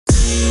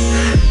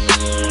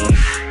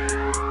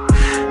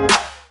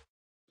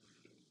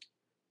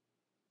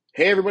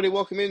Hey everybody,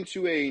 welcome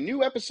into a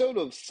new episode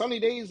of Sunny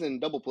Days and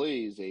Double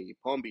Plays, a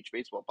Palm Beach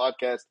baseball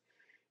podcast.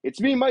 It's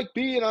me, Mike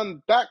B, and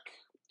I'm back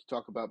to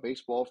talk about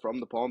baseball from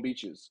the Palm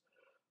Beaches.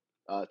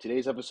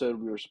 Today's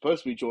episode, we were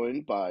supposed to be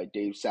joined by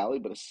Dave Sally,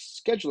 but a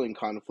scheduling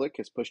conflict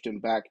has pushed him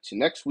back to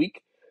next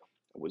week.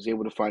 I was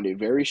able to find a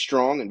very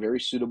strong and very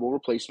suitable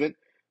replacement.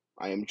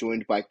 I am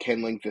joined by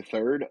Ken Link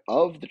III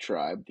of the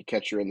Tribe, the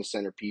catcher and the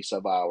centerpiece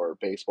of our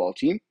baseball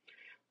team.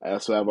 I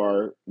also have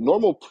our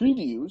normal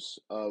previews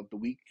of the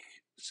week's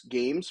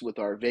games with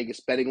our Vegas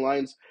betting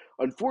lines.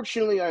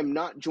 Unfortunately, I'm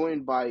not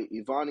joined by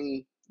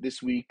Ivani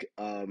this week.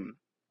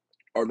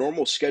 Our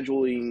normal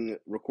scheduling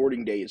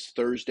recording day is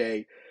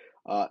Thursday.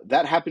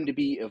 That happened to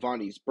be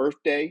Ivani's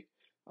birthday.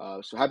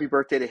 So happy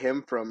birthday to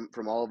him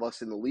from all of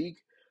us in the league.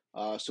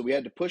 So we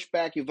had to push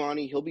back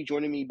Ivani. He'll be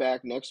joining me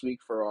back next week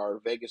for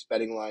our Vegas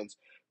betting lines.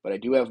 But I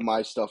do have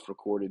my stuff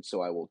recorded,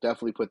 so I will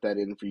definitely put that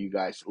in for you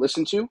guys to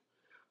listen to.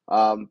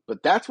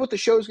 But that's what the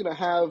show is going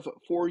to have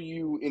for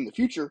you in the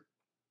future.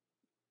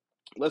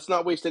 Let's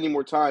not waste any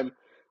more time.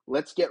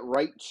 Let's get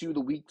right to the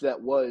week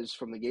that was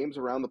from the games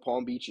around the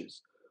Palm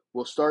Beaches.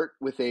 We'll start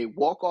with a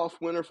walk-off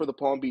winner for the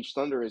Palm Beach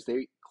Thunder as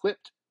they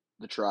clipped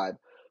the Tribe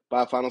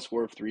by a final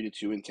score of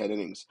 3-2 in 10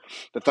 innings.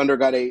 The Thunder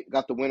got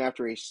the win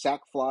after a sac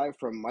fly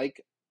from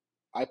Mike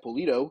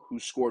Ippolito, who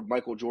scored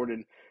Michael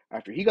Jordan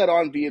after he got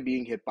on via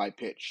being hit by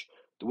pitch.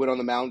 The win on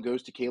the mound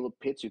goes to Caleb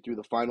Pitts, who threw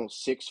the final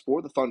 6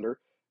 for the Thunder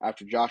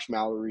after Josh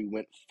Mallory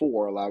went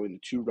 4, allowing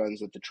the 2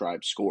 runs that the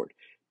Tribe scored.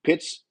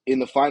 Pitts, in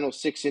the final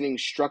 6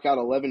 innings, struck out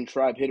 11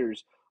 Tribe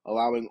hitters,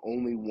 allowing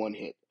only 1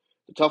 hit.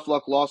 The tough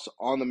luck loss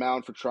on the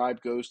mound for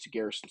Tribe goes to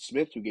Garrison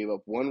Smith, who gave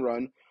up 1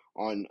 run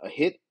on a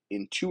hit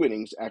in 2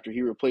 innings after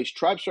he replaced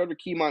Tribe starter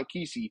Keymon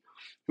Kesey,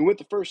 who went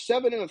the first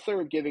 7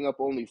 1/3, giving up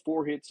only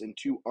 4 hits and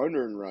 2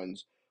 unearned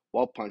runs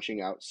while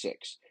punching out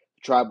 6.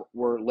 The Tribe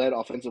were led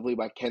offensively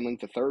by Ken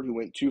Link III, who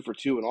went 2 for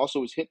 2 and also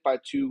was hit by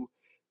 2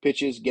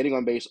 pitches, getting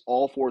on base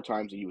all 4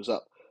 times that he was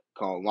up.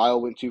 Colin Lyle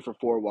went 2 for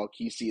 4, while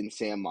Kesey and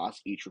Sam Moss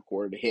each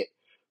recorded a hit.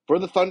 For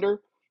the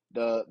Thunder,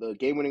 the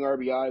game-winning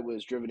RBI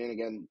was driven in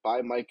again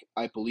by Mike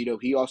Ippolito.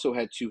 He also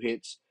had 2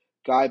 hits.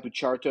 Guy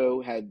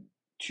Bucciarto had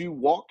 2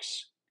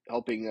 walks,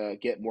 helping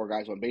get more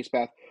guys on base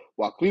path,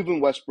 while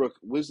Cleveland Westbrook,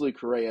 Wesley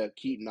Correa,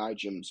 Keaton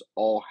Ijims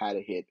all had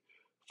a hit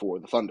for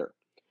the Thunder.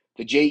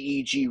 The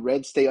JEG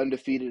Reds stay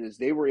undefeated as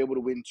they were able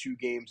to win 2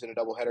 games in a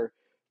doubleheader.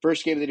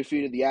 First game, they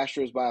defeated the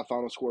Astros by a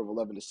final score of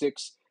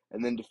 11-6,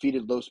 and then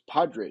defeated Los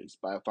Padres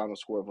by a final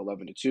score of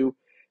 11-2.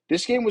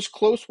 This game was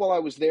close while I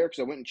was there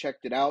because I went and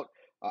checked it out.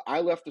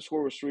 I left the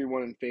score was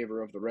 3-1 in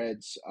favor of the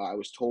Reds. I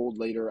was told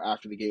later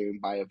after the game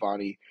by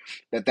Ivani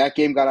that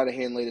game got out of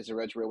hand late as the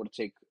Reds were able to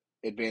take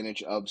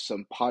advantage of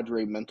some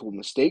Padre mental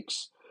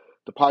mistakes.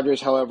 The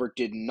Padres, however,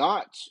 did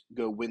not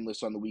go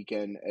winless on the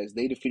weekend as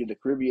they defeated the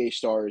Carrier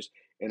Stars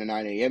in a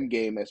 9 a.m.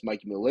 game as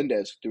Mikey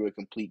Melendez threw a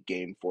complete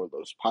game for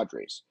Los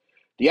Padres.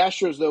 The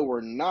Astros, though,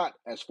 were not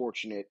as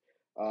fortunate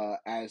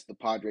as the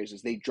Padres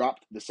as they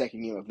dropped the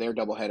second game of their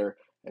doubleheader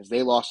as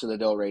they lost to the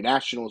Delray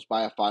Nationals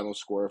by a final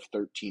score of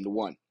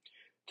 13-1.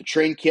 The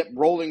train kept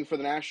rolling for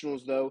the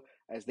Nationals, though,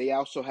 as they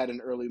also had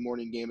an early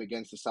morning game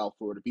against the South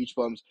Florida Beach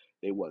Bums.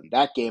 They won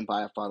that game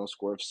by a final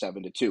score of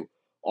 7-2.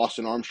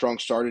 Austin Armstrong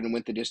started and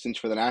went the distance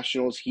for the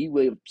Nationals. He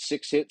gave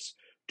 6 hits,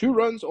 2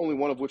 runs, only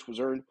one of which was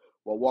earned,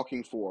 while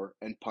walking 4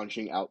 and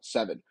punching out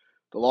 7.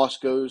 The loss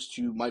goes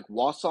to Mike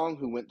Wasong,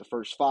 who went the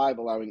first 5,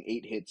 allowing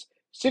 8 hits,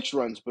 6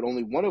 runs, but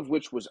only one of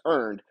which was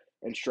earned,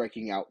 and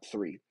striking out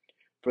 3.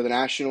 For the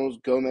Nationals,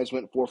 Gomez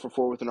went 4 for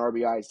 4 with an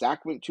RBI.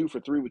 Zach went 2 for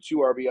 3 with 2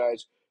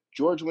 RBIs.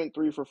 George went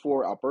 3 for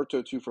 4.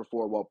 Alberto 2 for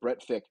 4, while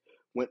Brett Fick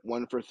went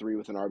 1 for 3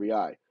 with an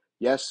RBI.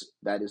 Yes,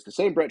 that is the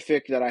same Brett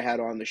Fick that I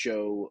had on the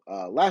show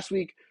last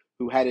week,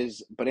 who had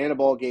his banana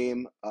ball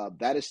game.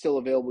 That is still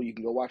available. You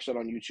can go watch that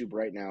on YouTube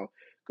right now.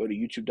 Go to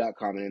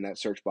youtube.com and in that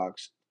search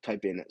box,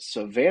 type in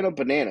Savannah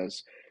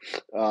Bananas.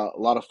 A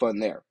lot of fun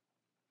there.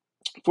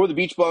 For the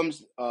Beach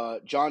Bums,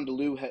 John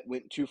DeLue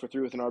went 2 for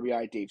 3 with an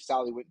RBI. Dave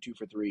Sally went 2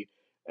 for 3.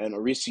 And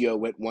Mauricio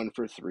went 1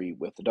 for 3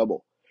 with a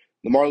double.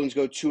 The Marlins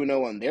go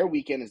 2-0 on their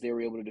weekend as they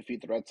were able to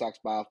defeat the Red Sox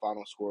by a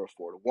final score of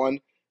 4-1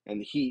 and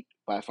the Heat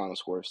by a final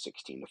score of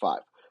 16-5. The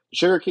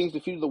Sugar Kings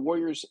defeated the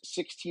Warriors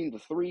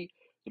 16-3.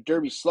 The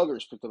Derby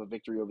Sluggers picked up a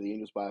victory over the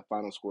Angels by a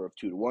final score of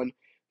 2-1.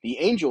 The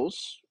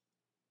Angels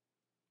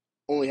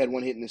only had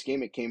 1 hit in this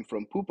game. It came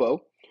from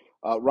Pupo.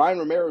 Ryan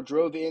Romero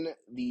drove in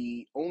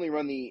the only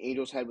run the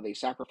Angels had with a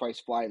sacrifice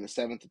fly in the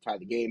 7th to tie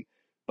the game.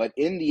 But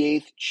in the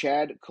 8th,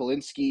 Chad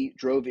Kolinsky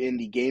drove in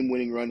the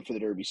game-winning run for the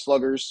Derby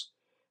Sluggers.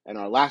 And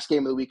our last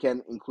game of the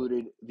weekend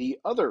included the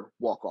other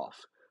walk-off.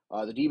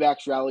 The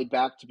D-backs rallied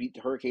back to beat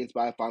the Hurricanes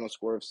by a final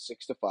score of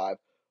 6-5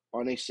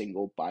 on a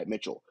single by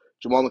Mitchell.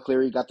 Jamal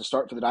McCleary got the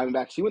start for the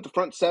Diamondbacks. He went the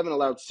front 7,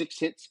 allowed 6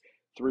 hits,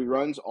 3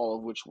 runs, all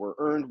of which were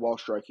earned while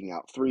striking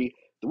out 3.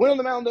 The win on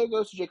the mound, though,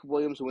 goes to Jacob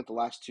Williams, who went the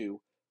last 2,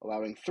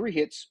 allowing 3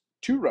 hits,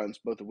 2 runs,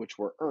 both of which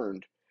were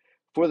earned.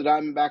 For the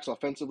Diamondbacks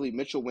offensively,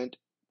 Mitchell went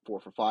 4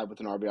 for 5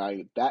 with an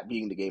RBI, that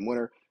being the game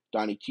winner.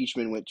 Donnie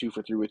Teachman went 2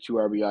 for 3 with 2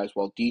 RBIs,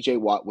 while DJ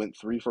Watt went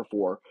 3 for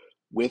 4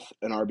 with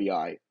an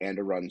RBI and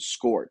a run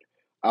scored.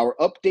 Our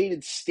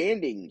updated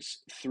standings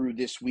through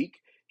this week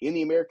in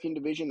the American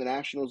Division, the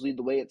Nationals lead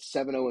the way at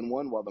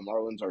 7-0-1, while the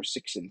Marlins are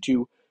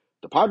 6-2.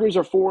 The Padres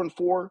are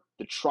 4-4.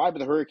 The Tribe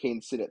and the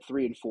Hurricanes sit at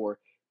 3-4,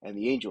 and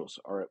the Angels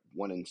are at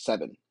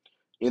 1-7.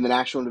 In the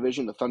National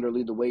Division, the Thunder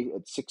lead the way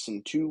at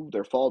 6-2.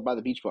 They're followed by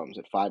the Beach Bums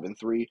at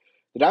 5-3.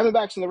 The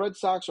Diamondbacks and the Red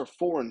Sox are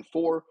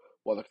 4-4,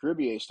 while the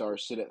Caribbean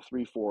Stars sit at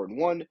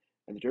 3-4-1,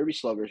 and the Derby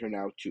Sluggers are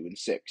now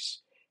 2-6.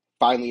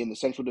 Finally, in the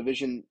Central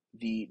Division,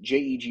 the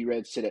JEG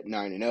Reds sit at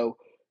 9-0.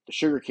 The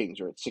Sugar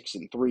Kings are at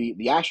 6-3.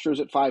 The Astros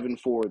at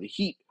 5-4. The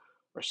Heat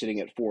are sitting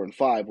at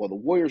 4-5, while the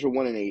Warriors are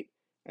 1-8,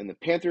 and the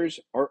Panthers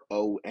are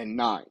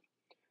 0-9.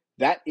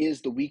 That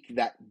is the week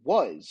that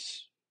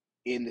was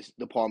in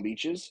the Palm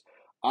Beaches.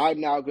 I'm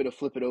now going to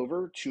flip it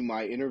over to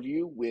my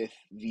interview with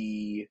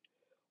the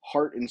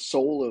heart and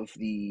soul of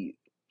the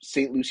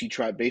St. Lucie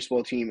Tribe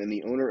baseball team and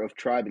the owner of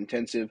Tribe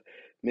Intensive,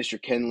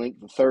 Mr. Ken Link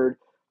III.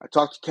 I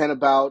talked to Ken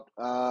about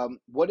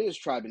what is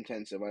Tribe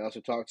Intensive. I also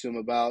talked to him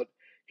about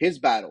his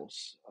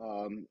battles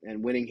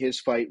and winning his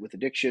fight with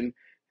addiction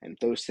and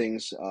those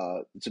things.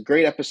 It's a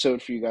great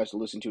episode for you guys to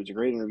listen to. It's a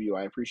great interview.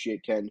 I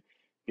appreciate Ken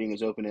being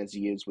as open as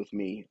he is with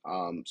me.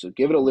 So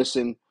give it a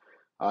listen.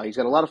 He's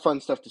got a lot of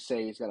fun stuff to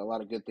say. He's got a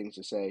lot of good things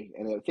to say,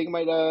 and I think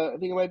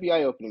it might be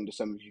eye-opening to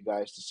some of you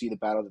guys to see the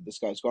battle that this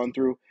guy's gone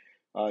through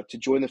to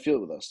join the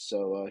field with us.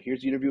 So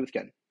here's the interview with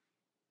Ken.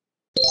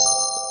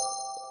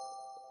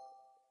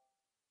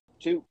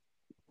 2.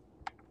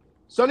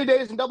 Sunny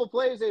Days and Double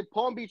Plays, a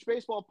Palm Beach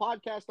baseball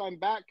podcast. I'm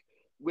back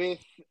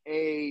with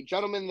a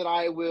gentleman that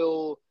I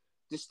will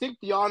distinct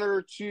the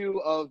honor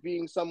to of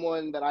being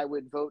someone that I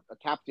would vote a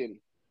captain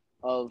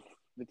of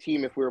the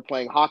team if we were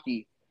playing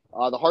hockey.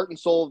 The heart and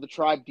soul of the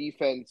Tribe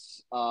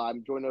defense.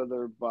 I'm joined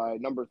over by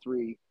number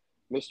 3,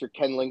 Mr.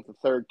 Ken Link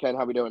III. Ken,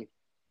 how we doing?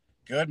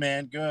 Good,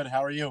 man. Good.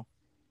 How are you?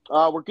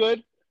 We're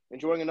good.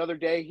 Enjoying another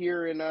day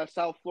here in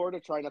South Florida,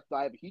 trying not to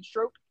die of a heat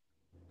stroke.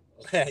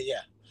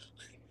 Yeah.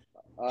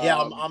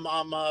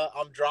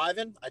 I'm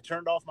driving. I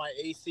turned off my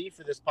AC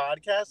for this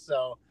podcast,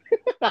 so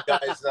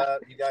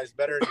you guys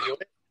better enjoy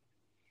it.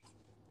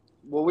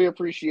 Well, we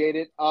appreciate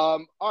it.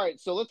 All right,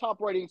 so let's hop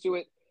right into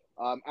it.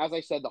 As I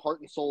said, the heart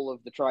and soul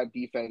of the Tribe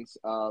defense.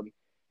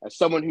 As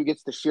someone who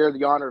gets to share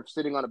the honor of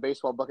sitting on a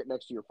baseball bucket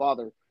next to your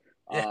father,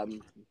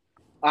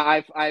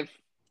 I've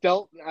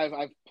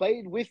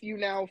played with you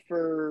now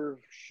for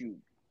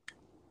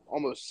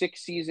almost 6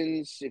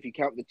 seasons if you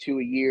count the 2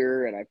 a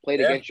year, and I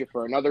played against you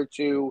for another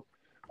 2.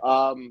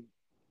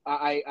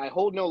 I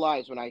hold no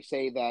lies when I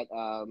say that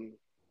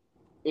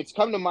it's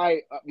come to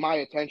my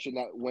attention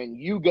that when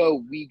you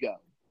go, we go.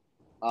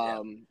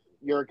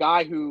 You're a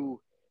guy who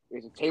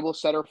is a table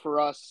setter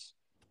for us,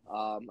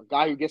 a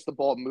guy who gets the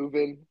ball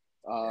moving.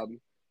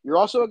 You're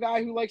also a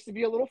guy who likes to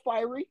be a little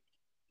fiery.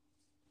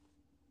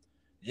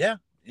 Yeah,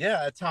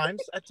 at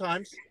times.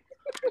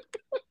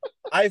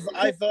 I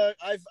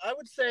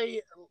would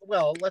say,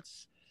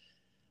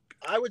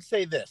 I would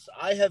say this.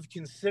 I have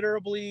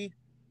considerably,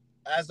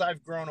 as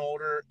I've grown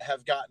older,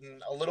 have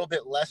gotten a little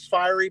bit less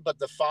fiery, but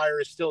the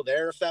fire is still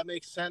there, if that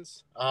makes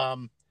sense.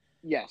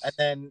 Yes. And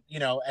then,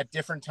 at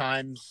different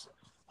times,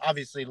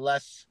 obviously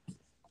less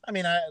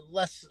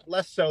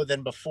so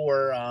than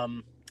before.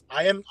 I'm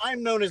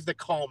known as the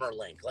calmer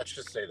Link. Let's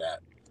just say that.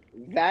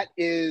 That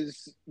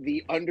is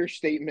the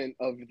understatement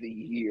of the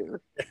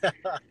year.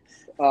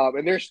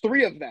 And there's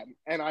 3 of them,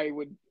 and I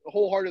would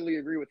wholeheartedly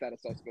agree with that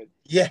assessment.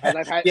 Yeah, I'm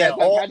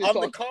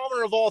the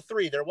calmer of all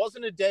 3. There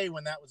wasn't a day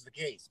when that was the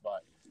case,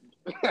 but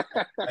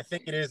I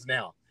think it is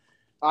now.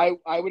 I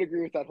would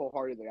agree with that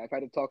wholeheartedly. I've had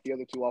to talk the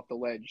other 2 off the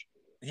ledge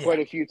quite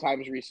a few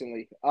times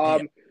recently.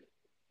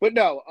 But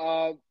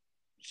no,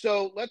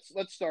 so let's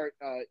start.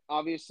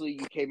 Obviously,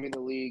 you came in the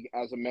league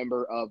as a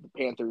member of the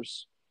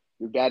Panthers.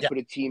 Your dad put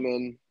a team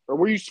in, or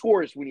were you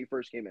Scores when you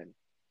first came in?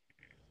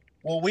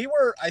 Well,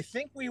 I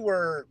think we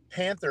were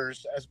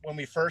Panthers when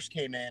we first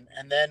came in,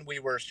 and then we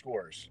were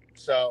Scores.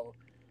 So,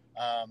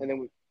 and then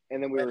we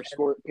were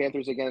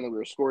Panthers again, and then we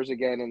were Scores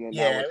again, and then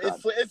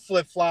it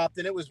flip flopped,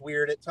 and it was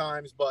weird at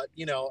times. But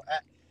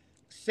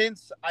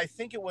since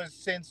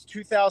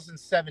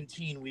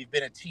 2017, we've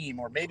been a team,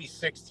 or maybe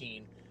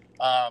 16.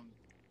 But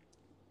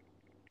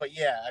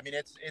yeah, I mean,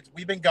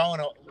 we've been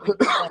going a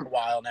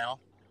while now.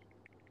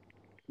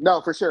 No,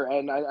 for sure,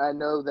 and I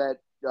know that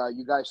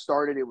you guys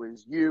started. It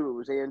was you, it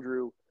was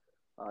Andrew,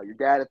 your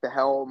dad at the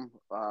helm.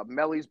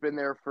 Melly's been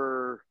there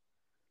for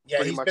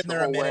pretty much the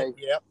whole way.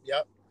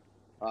 Yep.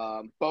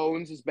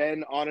 Bones has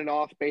been on and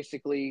off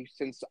basically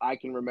since I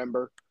can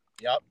remember.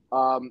 Yep.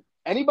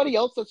 Anybody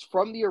else that's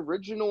from the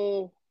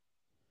original?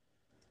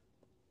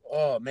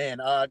 Oh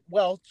man,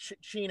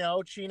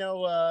 Chino,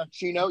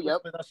 yep,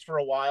 with us for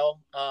a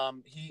while.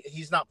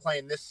 He's not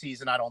playing this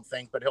season, I don't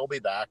think, but he'll be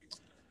back.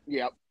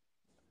 Yep.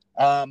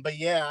 But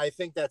yeah, I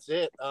think that's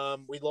it.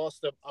 We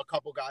lost a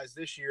couple guys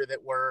this year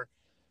that were,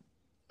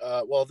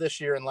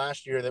 this year and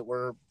last year that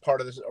were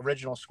part of this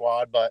original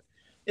squad, but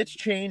it's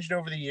changed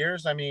over the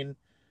years. I mean,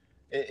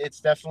 it's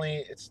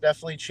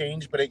definitely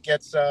changed, but it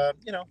gets,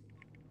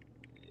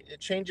 it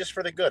changes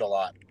for the good a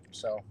lot.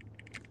 So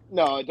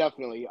No,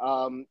 definitely.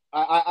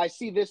 I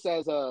see this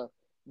as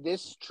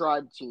this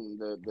tribe team,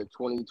 the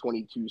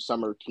 2022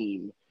 summer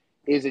team,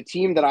 is a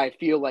team that I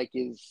feel like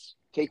is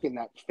taking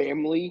that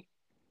family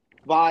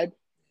vibe.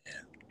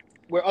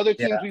 Where other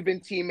yeah, teams we've been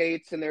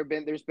teammates and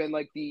there's been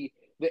like the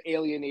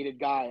alienated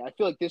guy. I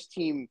feel like this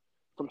team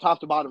from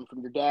top to bottom, from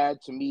your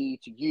dad to me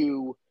to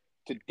you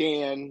to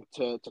Dan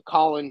to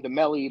Colin to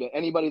Melly to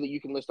anybody that you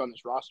can list on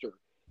this roster.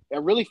 I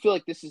really feel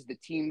like this is the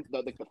team,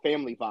 the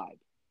family vibe.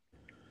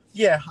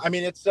 yeah. I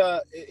mean, it's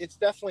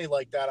definitely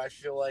like that. I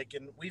feel like,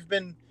 and we've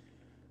been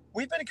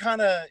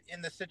kind of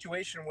in the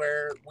situation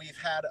where we've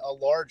had a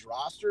large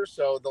roster.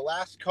 So the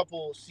last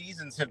couple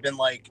seasons have been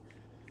like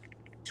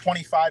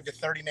 25 to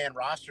 30 man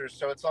rosters.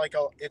 So it's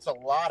a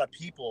lot of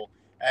people.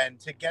 And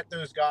to get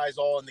those guys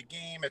all in the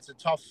game, it's a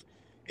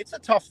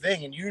tough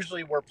thing. And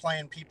usually we're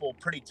playing people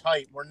pretty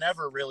tight. We're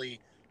never really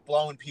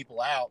blowing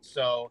people out.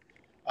 So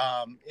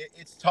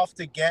it's tough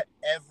to get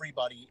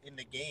everybody in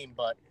the game.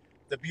 But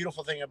the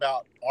beautiful thing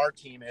about our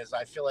team is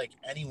I feel like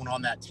anyone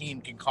on that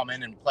team can come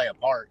in and play a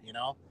part, you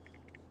know?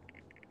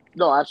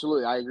 No,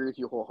 absolutely. I agree with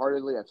you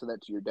wholeheartedly. I said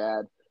that to your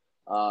dad.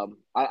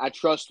 I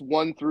trust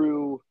 1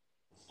 through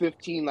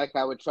 15 like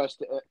I would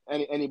trust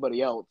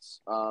anybody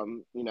else.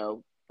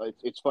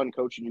 It's fun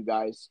coaching you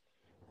guys.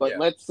 But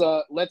Yeah.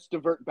 let's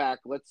divert back.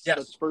 Yes.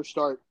 Let's first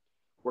start.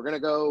 We're gonna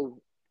go.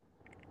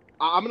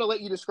 I'm gonna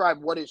let you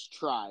describe what is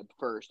Tribe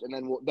first, and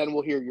then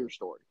we'll hear your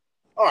story.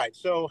 All right.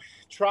 So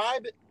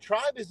Tribe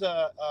is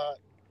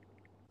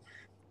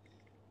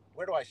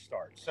where do I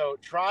start? So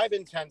Tribe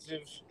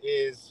Intensive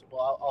is,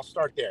 well, I'll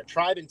start there.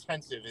 Tribe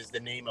Intensive is the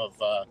name of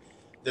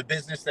the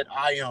business that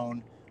I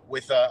own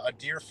with a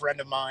dear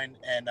friend of mine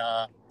and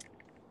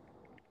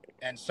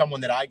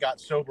someone that I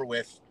got sober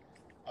with,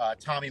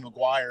 Tommy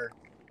McGuire.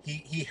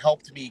 He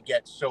helped me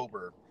get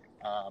sober.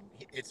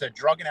 It's a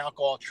drug and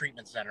alcohol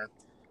treatment center.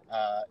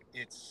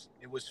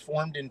 It was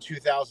formed in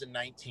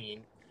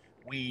 2019.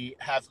 We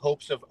have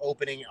hopes of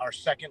opening our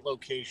second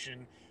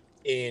location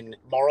in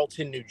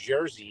Marlton, New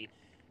Jersey,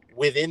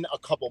 within a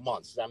couple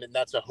months. I mean,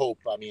 that's a hope.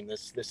 I mean,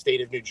 the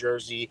state of New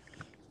Jersey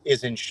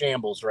is in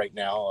shambles right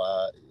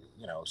now.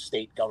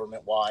 State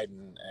government wide,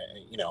 and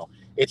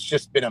it's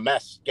just been a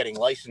mess getting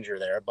licensure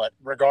there. But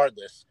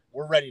regardless,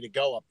 we're ready to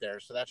go up there,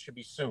 so that should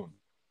be soon.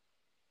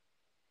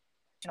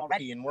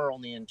 Already, and we're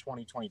only in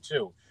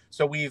 2022,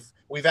 so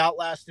we've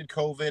outlasted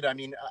COVID. I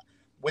mean,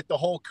 with the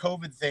whole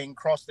COVID thing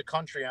across the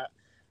country, I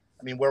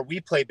mean, where we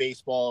play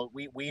baseball,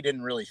 we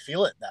didn't really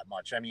feel it that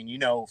much. I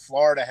mean,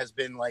 Florida has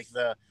been like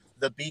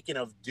the beacon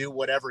of do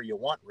whatever you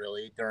want,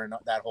 really, during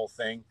that whole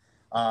thing,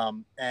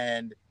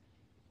 and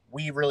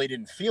we really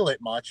didn't feel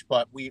it much,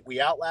 but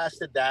we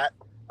outlasted that.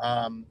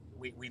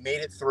 We made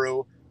it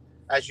through,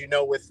 as you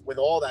know, with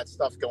all that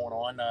stuff going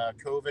on,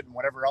 COVID and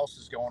whatever else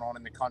is going on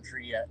in the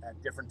country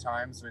at different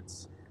times.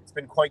 It's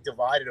been quite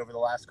divided over the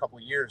last couple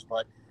of years,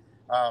 but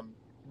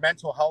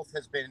mental health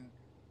has been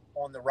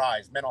on the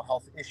rise, mental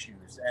health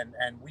issues,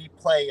 and we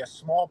play a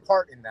small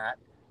part in that,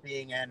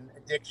 being an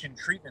addiction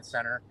treatment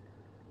center.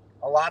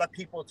 A lot of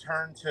people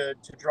turn to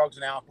drugs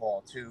and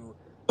alcohol to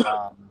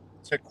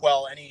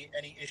quell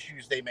any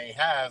issues they may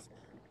have.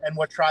 And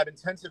what Tribe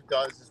Intensive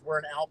does is we're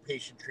an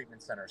outpatient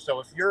treatment center. So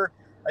if you're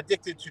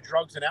addicted to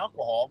drugs and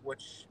alcohol,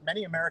 which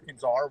many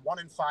Americans are, 1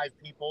 in 5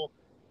 people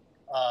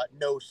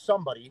know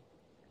somebody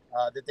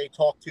that they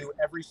talk to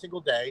every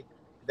single day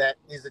that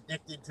is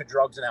addicted to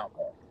drugs and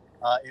alcohol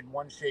in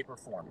one shape or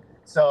form.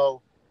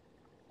 So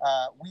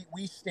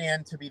we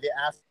stand to be the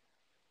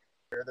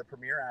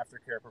premier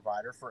aftercare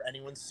provider for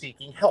anyone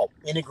seeking help,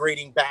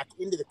 integrating back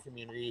into the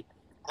community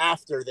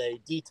after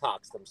they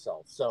detox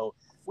themselves. So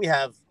we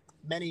have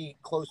many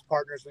close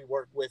partners we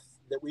work with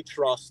that we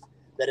trust,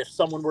 that if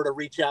someone were to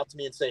reach out to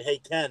me and say, hey,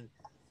 Ken,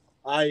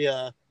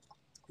 I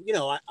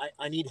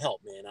need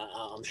help, man.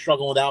 I'm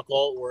struggling with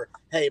alcohol, or,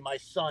 hey, my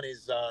son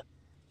is,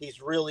 he's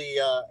really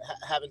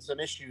having some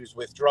issues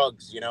with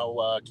drugs.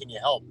 Can you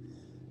help?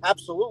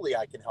 Absolutely,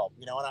 I can help,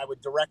 and I would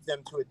direct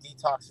them to a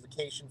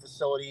detoxification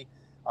facility.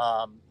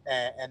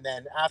 And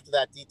then after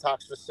that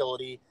detox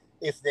facility,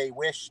 if they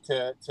wish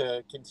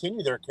to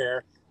continue their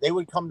care, they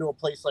would come to a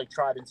place like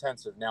Tribe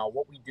Intensive. Now,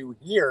 what we do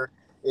here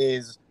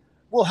is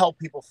we'll help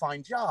people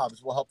find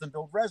jobs. We'll help them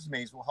build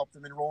resumes. We'll help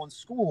them enroll in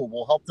school.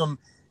 We'll help them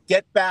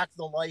get back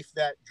the life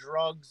that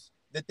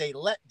they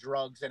let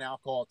drugs and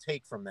alcohol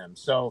take from them.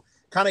 So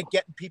kind of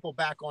getting people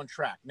back on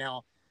track.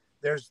 Now,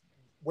 there's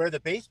where the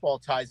baseball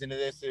ties into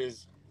this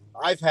is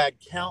I've had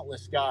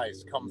countless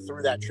guys come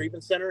through that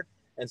treatment center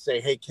and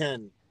say, hey,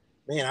 Ken,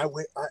 man,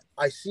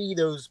 I see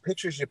those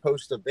pictures you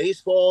post of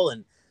baseball,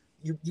 and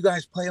you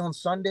guys play on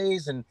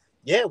Sundays. And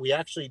yeah, we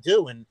actually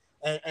do. And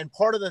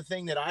part of the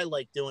thing that I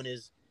like doing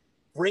is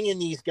bringing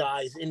these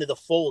guys into the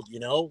fold,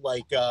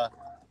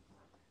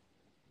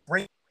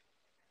 bring,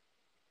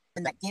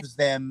 and that gives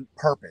them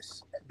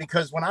purpose.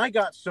 Because when I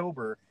got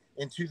sober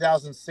in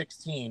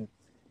 2016,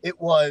 it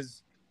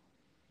was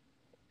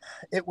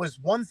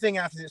one thing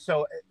after this.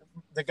 So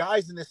the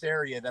guys in this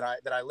area that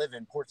I live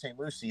in, Port St.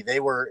 Lucie, they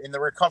were in the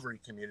recovery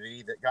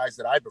community. The guys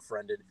that I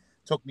befriended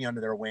took me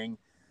under their wing.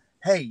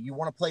 Hey, you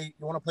want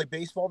to play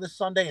baseball this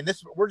Sunday? And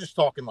this, we're just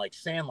talking like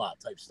Sandlot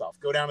type stuff.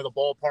 Go down to the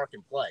ballpark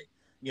and play,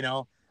 you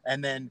know.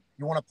 And then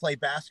you want to play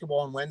basketball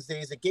on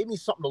Wednesdays. It gave me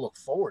something to look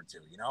forward to,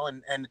 you know.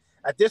 And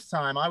at this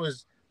time, I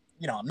was,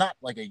 you know, I'm not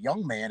like a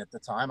young man at the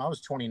time. I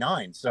was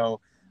 29, so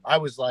I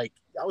was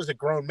a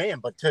grown man.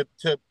 But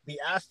to be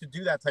asked to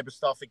do that type of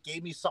stuff, it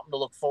gave me something to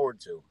look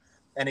forward to,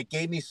 and it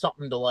gave me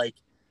something to, like,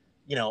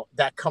 you know,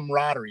 that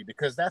camaraderie,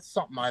 because that's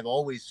something I've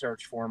always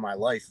searched for in my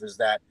life, is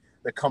that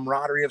the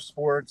camaraderie of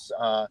sports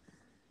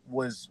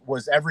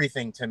was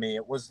everything to me.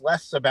 It was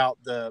less about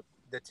the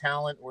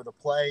talent or the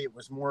play. It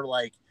was more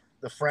like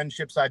the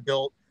friendships I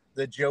built,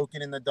 the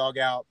joking in the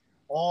dugout,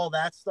 all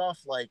that stuff.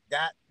 Like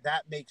that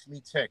makes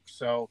me tick.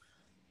 So,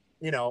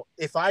 you know,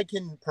 if I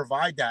can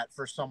provide that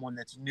for someone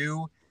that's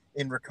new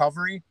in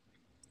recovery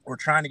or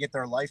trying to get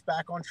their life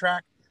back on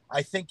track,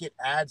 I think it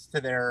adds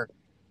to their,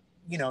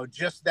 you know,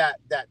 just that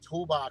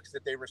toolbox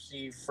that they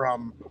receive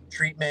from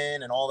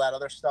treatment and all that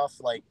other stuff,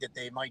 like that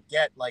they might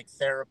get, like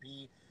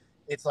therapy.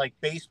 It's like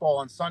baseball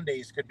on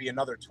Sundays could be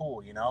another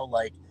tool, you know,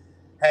 like,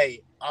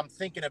 hey, I'm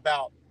thinking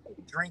about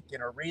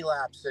drinking or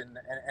relapse, and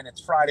it's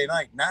Friday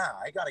night. Nah,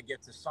 I got to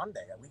get to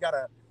Sunday. We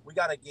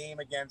got a game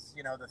against,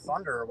 you know, the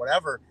Thunder or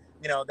whatever,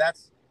 you know.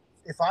 That's,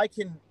 if I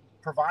can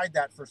provide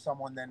that for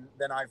someone,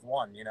 then I've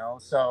won, you know.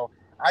 So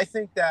I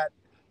think that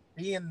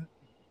being,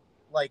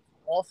 like,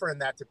 offering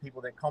that to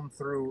people that come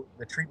through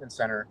the treatment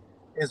center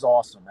is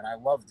awesome. And I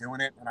love doing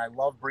it. And I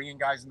love bringing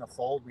guys in the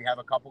fold. We have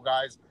a couple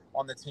guys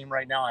on the team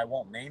right now. I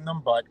won't name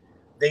them, but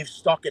they've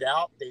stuck it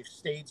out. They've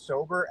stayed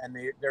sober, and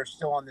they're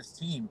still on this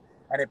team.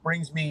 And it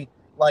brings me,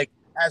 like,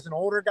 as an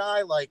older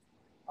guy, like,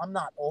 I'm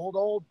not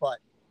old, but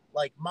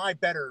like my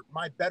better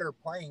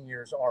playing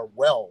years are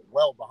well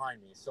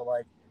behind me. So,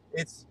 like,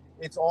 it's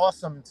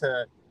awesome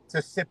to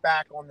sit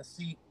back on the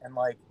seat and,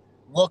 like,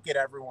 look at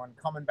everyone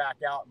coming back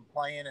out and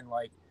playing and,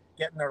 like,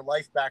 getting their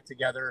life back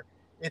together.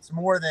 It's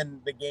more than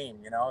the game,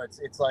 you know.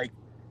 It's like,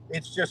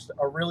 it's just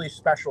a really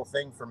special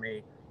thing for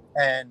me.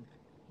 And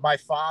my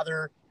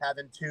father,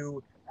 having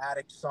two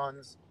addict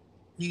sons,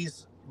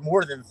 he's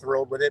more than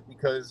thrilled with it,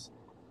 because,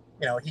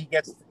 you know, he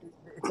gets,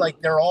 it's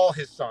like they're all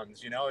his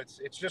sons, you know.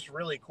 It's just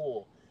really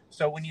cool.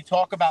 So when you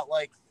talk about,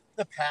 like,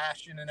 the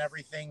passion and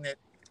everything that,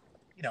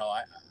 you know,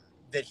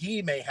 that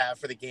he may have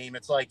for the game,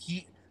 it's like,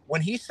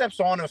 when he steps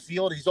on a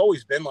field, he's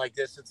always been like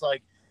this. It's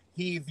like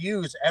he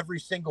views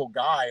every single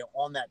guy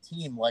on that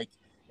team like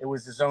it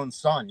was his own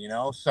son, you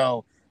know.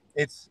 So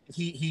it's,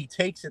 he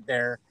takes it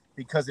there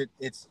because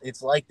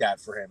it's like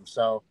that for him.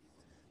 So,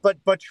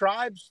 but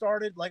Tribe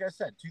started, like I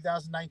said,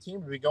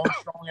 2019. We've been going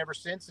strong ever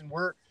since, and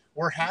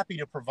we're happy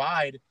to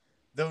provide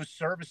those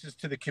services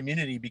to the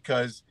community,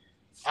 because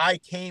I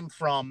came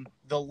from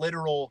the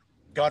literal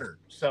gutter.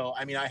 So,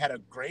 I mean, I had a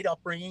great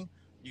upbringing.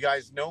 You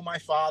guys know my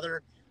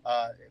father.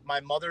 My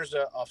mother's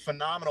a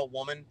phenomenal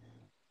woman.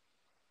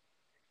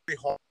 Very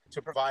hard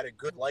to provide a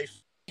good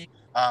life.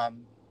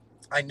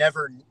 I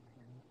never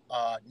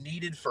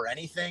needed for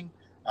anything.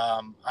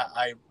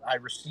 I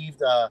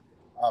received a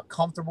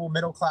comfortable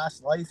middle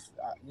class life,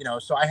 you know.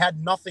 So I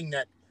had nothing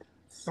that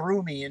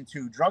threw me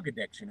into drug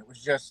addiction. It was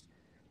just,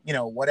 you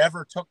know,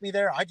 whatever took me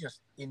there. I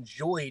just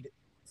enjoyed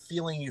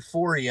feeling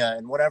euphoria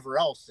and whatever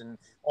else, and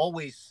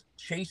always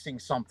chasing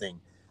something.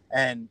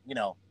 And, you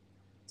know,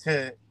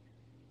 to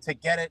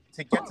get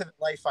to the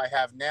life I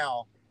have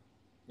now,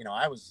 you know,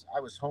 I was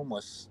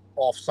homeless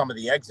off some of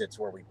the exits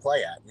where we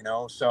play at, you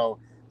know. So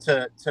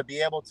to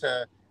be able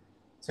to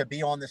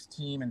be on this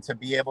team and to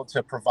be able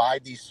to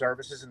provide these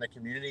services in the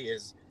community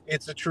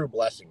it's a true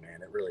blessing,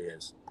 man. It really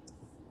is.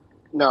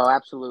 No,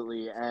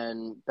 absolutely,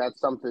 and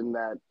that's something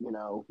that, you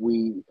know,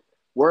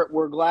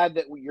 we're glad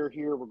that you're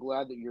here. We're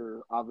glad that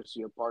you're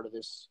obviously a part of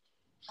this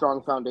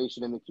strong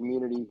foundation in the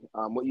community.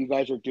 What you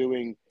guys are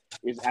doing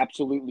is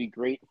absolutely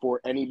great for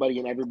anybody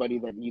and everybody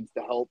that needs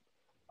the help.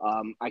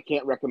 I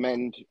can't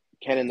recommend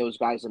Ken and those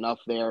guys enough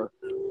there.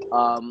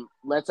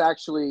 Let's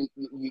actually,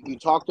 you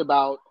talked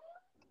about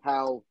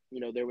how, you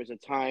know, there was a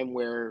time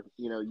where,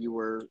 you know, you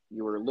were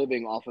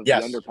living off of the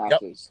Yes. Yep.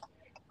 underpasses.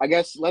 I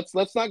guess let's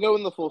not go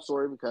in the full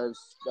story, because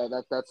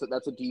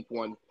that's a deep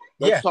one.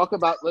 Let's Yeah. talk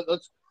about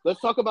let's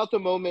talk about the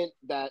moment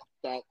that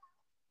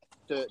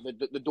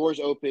the doors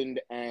opened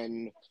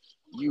and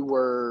you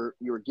were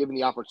given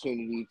the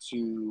opportunity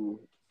to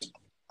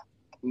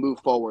move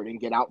forward and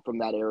get out from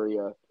that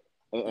area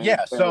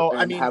Yeah. So,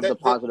 I and mean, have the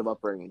positive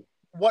upbringing.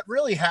 what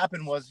really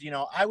happened was, you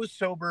know, I was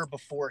sober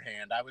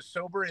beforehand. I was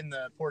sober in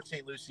the Port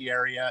St. Lucie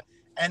area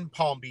and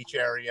Palm Beach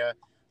area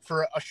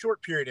for a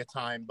short period of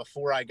time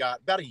before I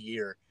got, about a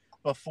year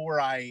before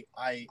I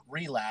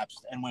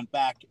relapsed and went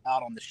back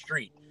out on the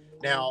street.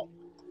 Now,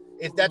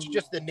 that's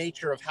just the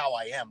nature of how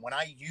I am. When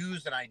I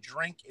use and I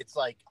drink, it's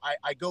like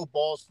I go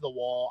balls to the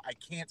wall. I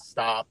can't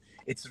stop.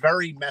 It's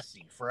very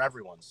messy for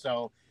everyone.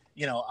 So,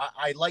 you know,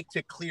 I like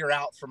to clear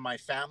out from my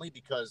family,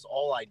 because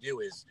all I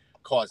do is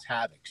cause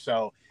havoc.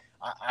 So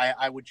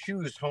I would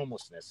choose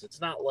homelessness.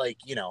 It's not like,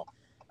 you know,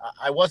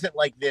 I wasn't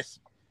like this,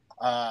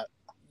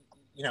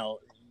 you know,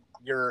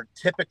 your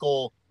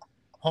typical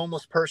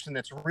homeless person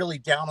that's really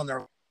down on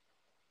their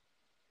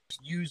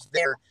use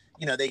their,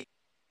 you know, they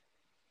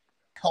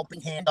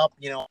helping hand up,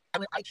 you know. I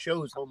mean, I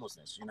chose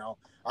homelessness, you know.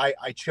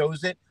 I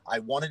chose it. I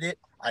wanted it.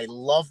 I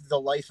loved the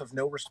life of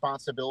no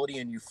responsibility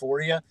and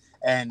euphoria.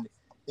 And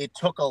it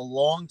took a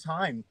long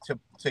time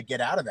to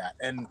get out of that.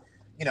 And,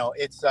 you know,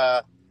 it's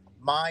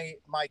my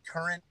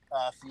current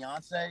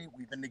fiance,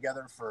 we've been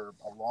together for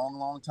a long,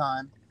 long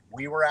time.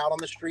 We were out on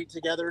the street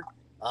together.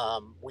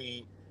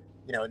 We,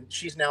 you know, and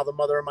she's now the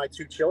mother of my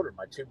two children,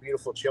 my two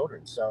beautiful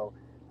children. So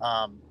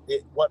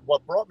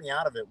what brought me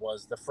out of it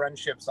was the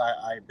friendships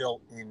I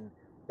built in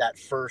that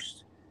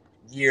first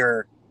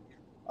year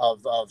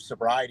of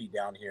sobriety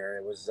down here.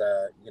 It was,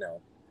 you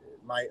know,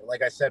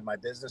 like I said, my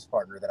business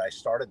partner that I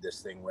started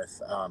this thing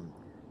with,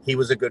 he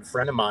was a good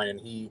friend of mine, and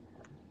he,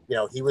 you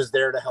know, he was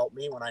there to help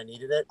me when I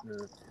needed it.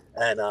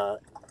 And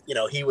you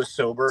know, he was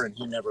sober, and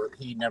he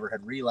never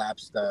had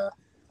relapsed,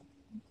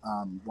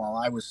 while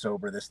I was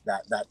sober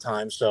that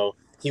time. So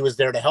he was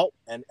there to help.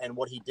 And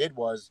what he did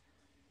was,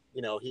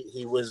 you know,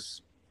 he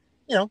was,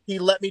 you know, he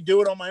let me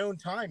do it on my own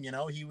time. You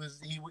know, he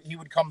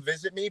would come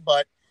visit me,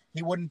 but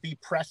he wouldn't be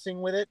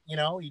pressing with it. You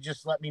know, he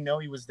just let me know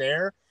he was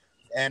there.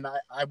 And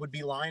I would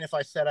be lying if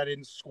I said I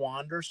didn't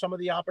squander some of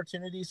the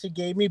opportunities he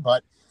gave me.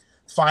 But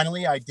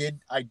finally I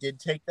did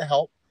take the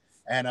help.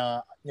 And,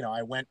 you know,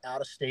 I went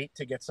out of state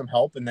to get some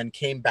help, and then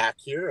came back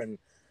here. And,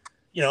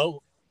 you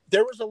know,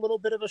 there was a little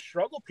bit of a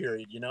struggle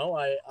period. You know,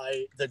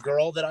 the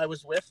girl that I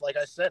was with, like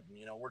I said,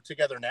 you know, we're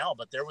together now,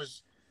 but there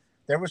was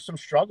some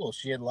struggle.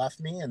 She had left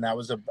me, and that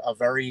was a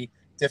very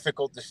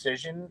difficult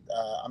decision,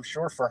 I'm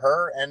sure, for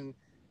her. And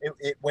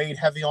it weighed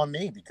heavy on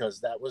me,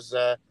 because that was,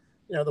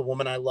 you know, the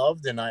woman I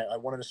loved and I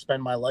wanted to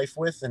spend my life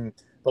with.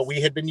 But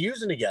we had been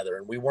using together,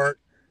 and we weren't,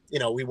 you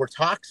know, we were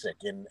toxic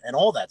and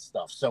all that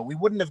stuff. So we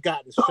wouldn't have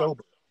gotten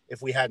sober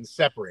if we hadn't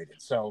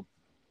separated. So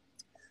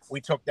we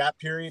took that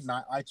period, and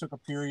I took a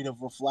period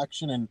of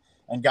reflection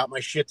and got my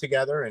shit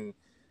together. And,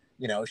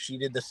 you know, she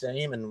did the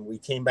same, and we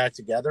came back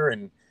together.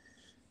 And,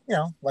 you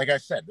know, like I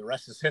said, the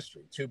rest is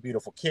history. Two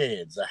beautiful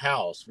kids, a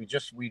house. We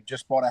just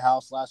bought a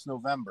house last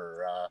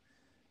November.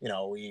 You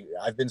know,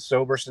 I've been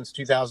sober since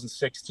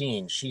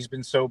 2016. She's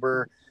been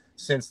sober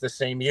since the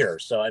same year.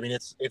 So, I mean,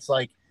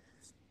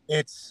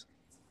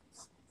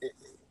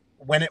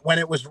 when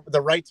it was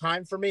the right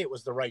time for me, it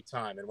was the right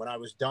time. And when I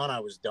was done, I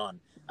was done.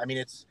 I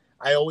mean,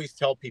 I always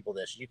tell people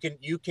this. You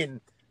can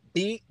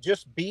be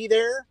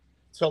there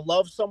to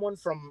love someone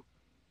from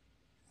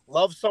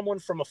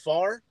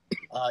afar.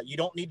 You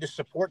don't need to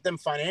support them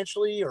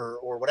financially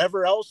or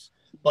whatever else,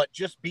 but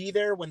just be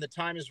there when the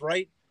time is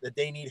right, that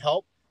they need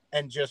help,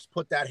 and just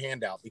put that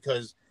hand out.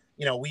 Because,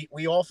 you know,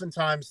 we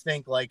oftentimes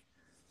think like,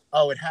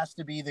 oh, it has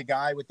to be the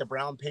guy with the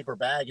brown paper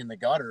bag in the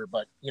gutter.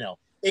 But, you know,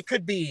 it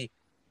could be,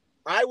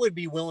 I would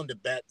be willing to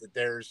bet that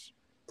there's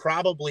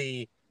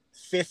probably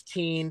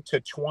 15 to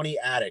 20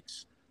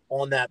 addicts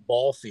on that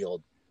ball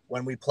field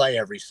when we play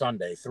every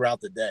Sunday throughout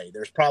the day.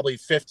 There's probably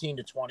 15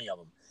 to 20 of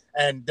them.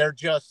 And they're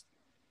just,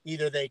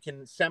 either they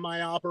can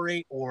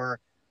semi-operate, or,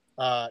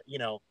 you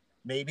know,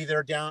 maybe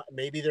they're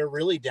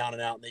really down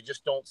and out, and they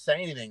just don't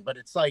say anything. But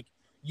it's like,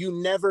 you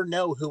never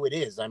know who it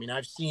is. I mean,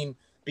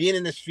 being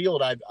in this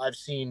field, I've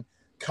seen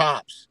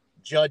cops,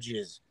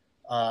 judges,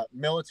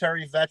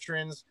 military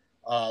veterans,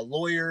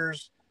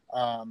 lawyers,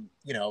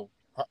 you know,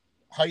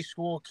 high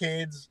school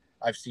kids.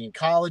 I've seen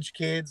college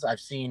kids.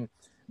 I've seen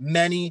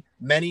many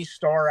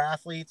star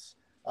athletes.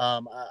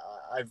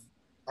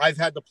 I've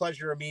had the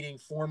pleasure of meeting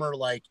former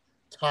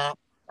top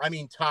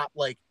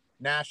like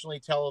nationally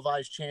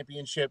televised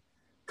championship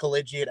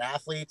collegiate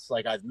athletes.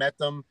 Like, I've met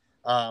them.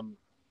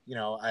 You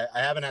know, I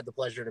haven't had the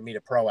pleasure to meet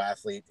a pro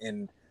athlete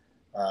in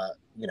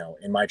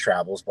my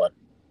travels, but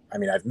I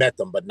mean, I've met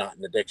them, but not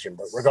in addiction.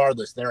 But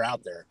regardless, they're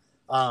out there.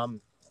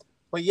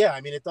 But yeah,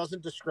 I mean, it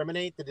doesn't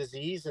discriminate, the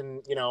disease.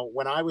 And, you know,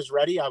 when I was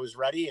ready, I was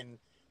ready. And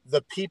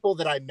the people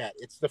that I met,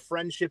 it's the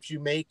friendships you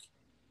make,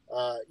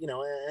 you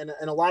know, and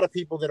a lot of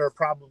people that are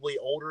probably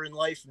older in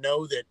life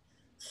know that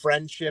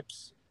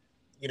friendships,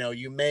 you know,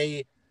 you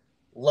may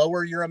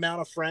lower your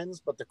amount of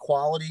friends, but the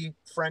quality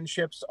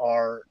friendships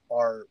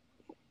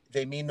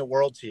they mean the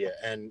world to you.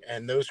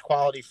 And those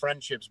quality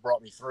friendships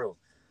brought me through.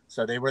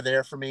 So they were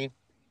there for me.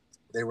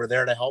 They were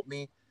there to help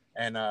me.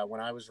 And when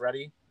I was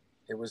ready,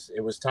 it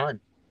was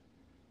time.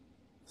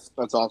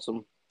 That's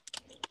awesome.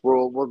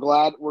 We're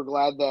glad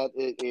that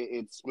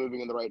it's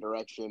moving in the right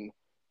direction.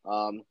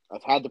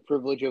 I've had the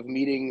privilege of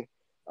meeting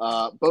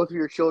both of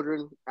your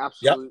children.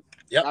 Absolute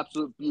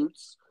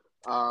beauts.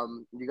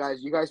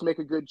 You guys make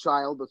a good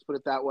child. Let's put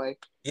it that way.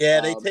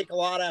 Yeah, they take a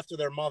lot after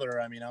their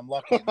mother. I mean, I'm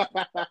lucky.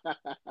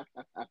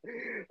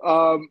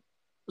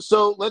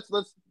 So let's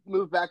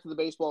move back to the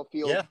baseball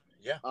field.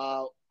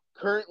 Yeah.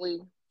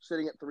 Currently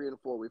sitting at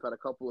 3-4. We've had a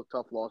couple of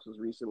tough losses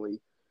recently.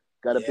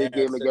 Got a big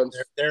game against.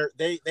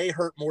 They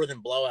hurt more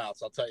than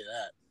blowouts. I'll tell you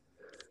that.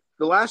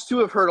 The last two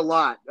have hurt a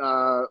lot.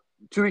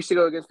 2 weeks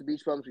ago against the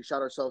Beach Bums, we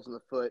shot ourselves in the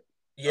foot.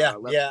 Yeah,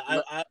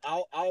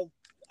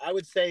 I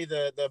would say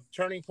the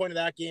turning point of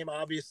that game,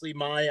 obviously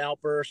my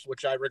outburst,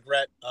 which I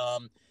regret.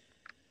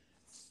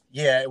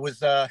 Yeah, it was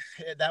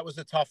that was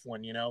a tough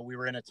one. You know, we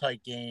were in a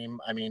tight game.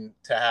 I mean,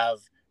 to have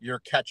your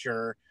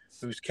catcher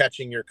who's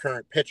catching your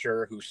current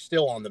pitcher who's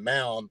still on the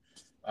mound,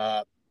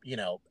 uh, you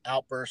know,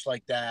 outburst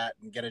like that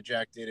and get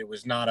ejected, it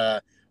was not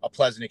a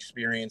pleasant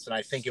experience. And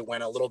I think it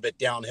went a little bit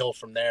downhill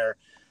from there.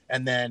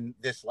 And then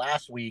this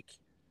last week,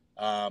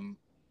 and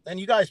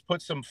you guys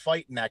put some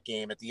fight in that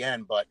game at the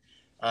end, but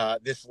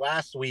this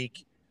last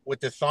week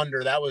with the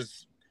Thunder, that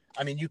was,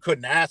 I mean, you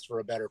couldn't ask for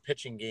a better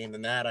pitching game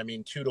than that. I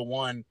mean,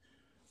 2-1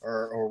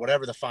 or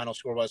whatever the final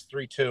score was,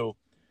 3-2.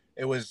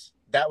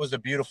 That was a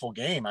beautiful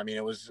game. I mean,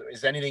 it was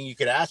anything you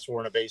could ask for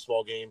in a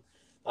baseball game.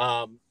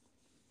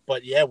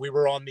 But yeah, we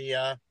were on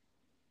the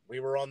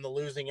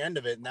losing end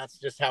of it, and that's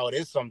just how it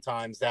is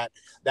sometimes. That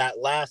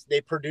last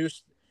they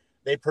produced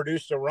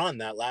a run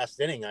that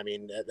last inning. I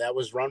mean, that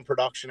was run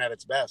production at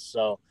its best.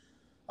 So,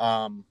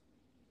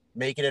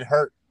 making it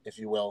hurt, if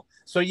you will.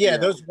 So yeah,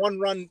 those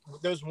 1-2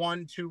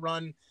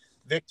 run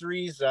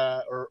victories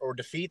or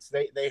defeats,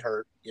 they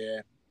hurt.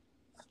 Yeah.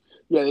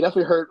 Yeah, they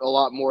definitely hurt a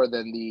lot more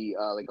than the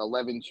like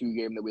 11-2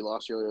 game that we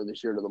lost earlier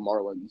this year to the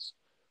Marlins.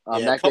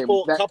 Yeah,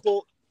 couple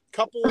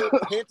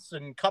hits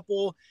and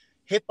couple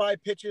hit by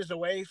pitches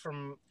away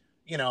from,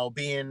 you know,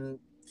 being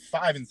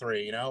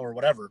 5-3, you know, or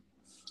whatever.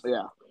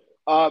 Yeah.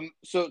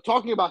 So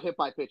talking about hit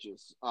by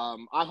pitches,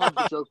 I have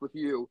the joke with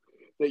you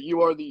that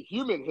you are the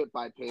human hit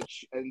by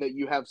pitch and that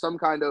you have some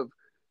kind of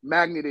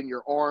magnet in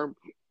your arm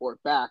or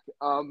back.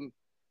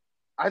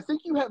 I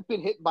think you have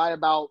been hit by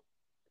about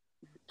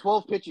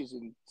 12 pitches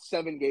in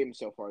 7 games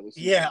so far this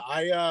season. Yeah,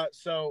 I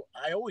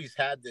always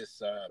had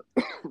this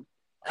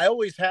I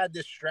always had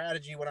this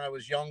strategy when I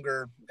was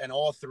younger and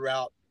all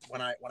throughout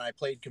when I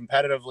played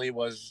competitively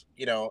was,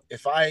 you know,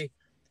 if I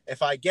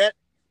get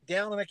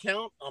down an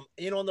account, I'm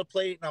in on the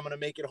plate and I'm going to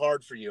make it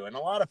hard for you. And a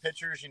lot of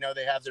pitchers, you know,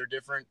 they have their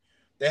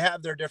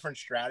different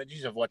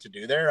strategies of what to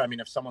do there. I mean,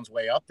 if someone's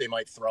way up, they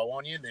might throw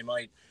on you, they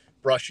might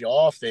brush you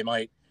off, they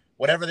might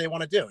whatever they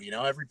want to do. You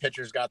know, every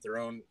pitcher's got their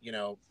own, you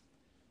know,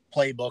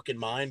 playbook in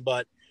mind,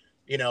 but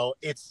you know,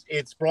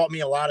 it's brought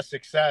me a lot of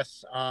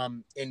success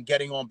in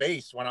getting on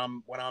base when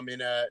I'm in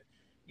a,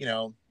 you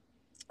know,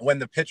 when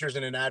the pitcher's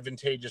in an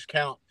advantageous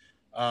count.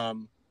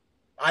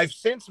 I've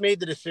since made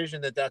the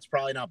decision that that's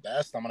probably not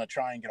best. I'm going to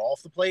try and get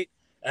off the plate,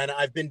 and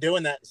I've been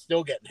doing that and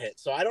still getting hit.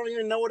 So I don't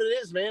even know what it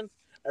is, man.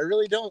 I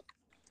really don't.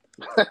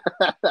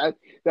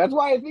 That's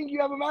why I think you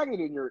have a magnet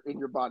in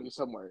your body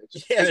somewhere.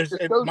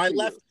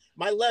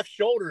 My left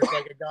shoulder is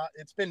like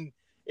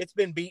it's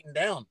been beaten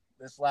down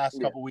this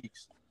last couple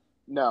weeks.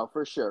 No,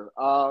 for sure.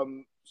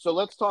 So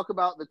let's talk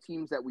about the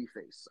teams that we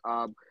face.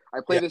 I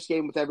play this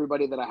game with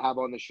everybody that I have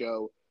on the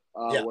show,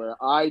 where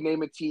I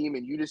name a team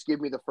and you just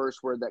give me the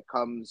first word that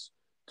comes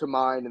to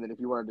mind, and then if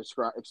you want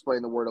to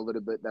explain the word a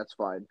little bit, that's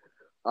fine.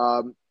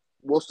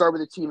 We'll start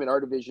with a team in our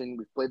division.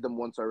 We've played them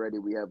once already.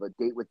 We have a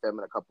date with them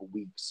in a couple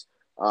weeks.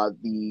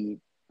 The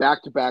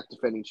back-to-back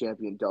defending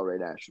champion Delray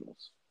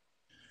Nationals.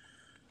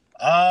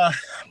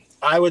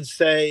 I would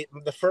say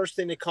the first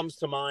thing that comes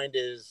to mind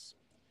is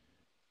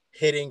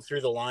hitting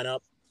through the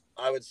lineup.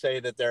 I would say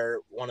that they're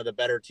one of the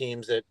better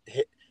teams that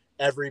hit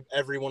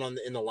everyone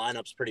in the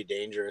lineup's pretty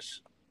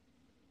dangerous.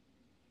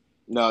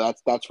 No,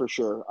 that's for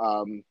sure.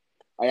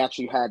 I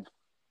actually had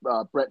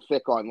Brett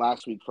Fick on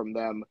last week from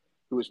them,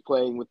 who was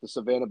playing with the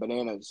Savannah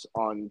Bananas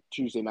on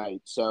Tuesday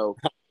night. So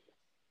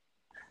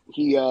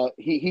he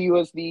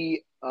was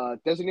the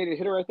designated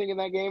hitter, I think, in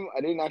that game.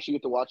 I didn't actually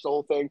get to watch the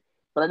whole thing,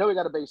 but I know he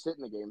got a base hit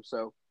in the game.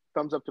 So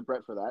thumbs up to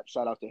Brett for that.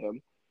 Shout out to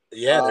him.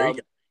 Yeah, there you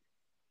go.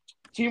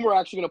 Team we're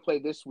actually going to play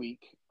this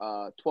week,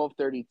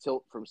 12:30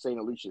 tilt from St.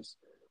 Lucius.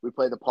 We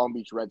play the Palm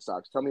Beach Red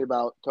Sox. Tell me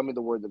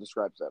the word that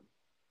describes them.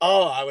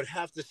 Oh, I would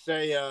have to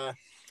say, the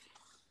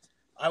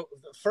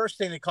first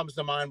thing that comes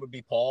to mind would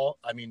be Paul.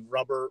 I mean,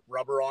 rubber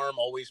arm,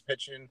 always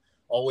pitching,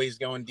 always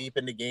going deep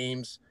into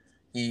games.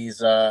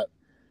 He's,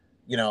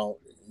 you know,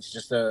 he's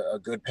just a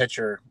good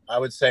pitcher. I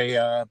would say,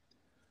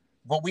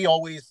 but we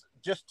always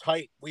just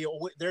tight.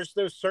 There's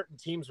those certain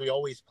teams we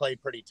always play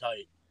pretty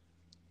tight.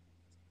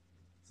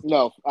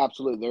 No,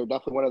 absolutely. They're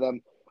definitely one of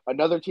them.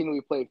 Another team that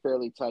we played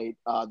fairly tight,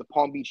 the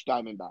Palm Beach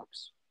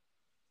Diamondbacks.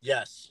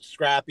 Yes,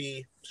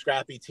 scrappy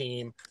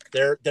team.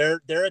 They're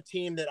a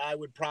team that I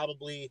would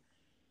probably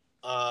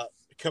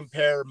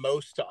compare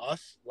most to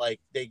us. Like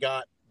they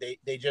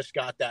just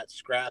got that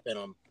scrap in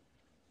them.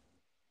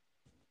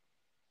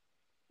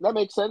 That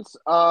makes sense.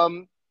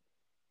 I'm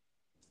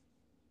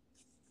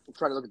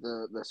trying to look at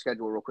the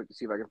schedule real quick to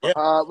see if I can.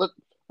 Yeah.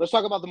 Let's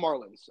talk about the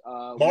Marlins.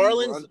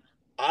 Marlins,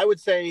 I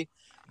would say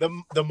the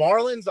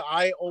Marlins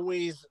I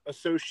always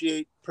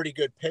associate pretty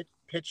good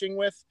pitching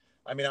with.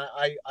 I mean,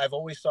 I've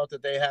always thought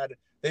that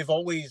they've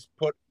always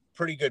put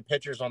pretty good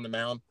pitchers on the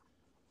mound.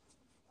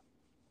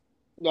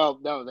 No,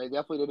 they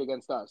definitely did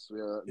against us.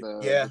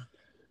 The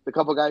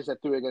couple guys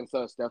that threw against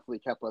us definitely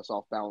kept us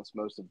off balance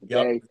most of the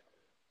day.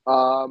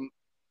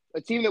 A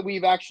team that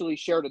we've actually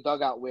shared a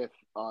dugout with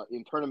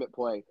in tournament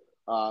play.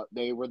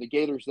 They were the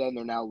Gators then.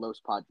 They're now Los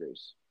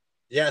Padres.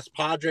 Yes,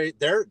 Padre.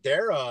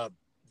 They're a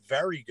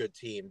very good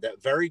team.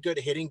 That very good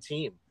hitting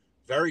team.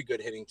 Very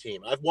good hitting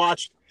team. I've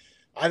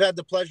had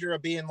the pleasure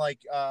of being like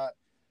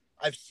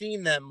I've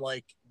seen them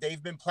like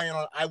they've been playing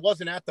on. I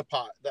wasn't at the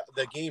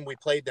game we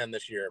played them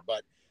this year,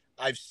 but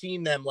I've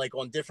seen them like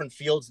on different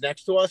fields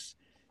next to us.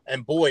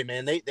 And boy,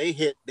 man, they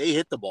hit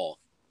the ball.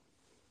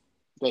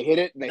 They hit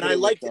it, and they And hit it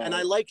with.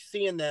 I like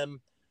seeing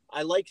them.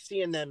 I like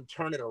seeing them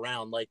turn it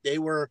around. Like they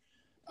were,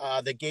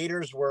 the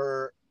Gators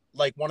were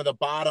like one of the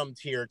bottom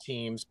tier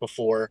teams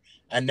before,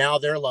 and now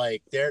they're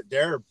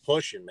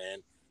pushing, man.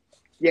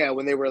 Yeah,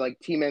 when they were like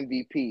team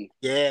MVP.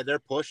 Yeah, they're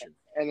pushing.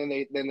 And then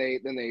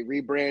they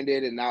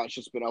rebranded, and now it's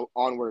just been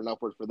onward and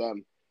upward for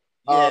them.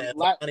 Yeah,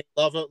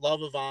 love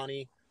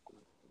Avani.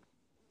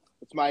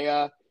 It's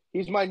my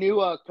he's my new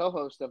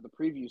co-host of the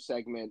preview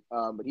segment,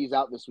 but he's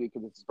out this week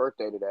because it's his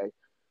birthday today.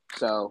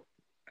 So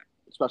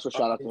special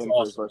shout out to him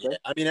Awesome. for his birthday.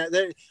 Yeah. I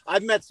mean,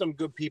 I've met some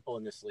good people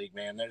in this league,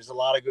 man. There's a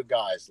lot of good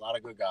guys.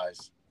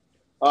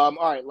 All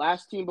right,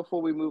 last team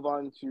before we move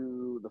on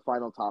to the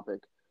final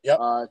topic. Yep.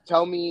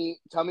 Tell me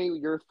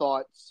your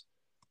thoughts.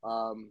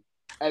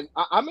 And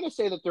I'm going to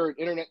say that they're an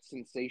internet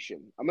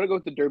sensation. I'm going to go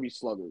with the Derby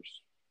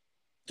Sluggers.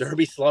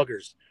 Derby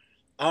Sluggers.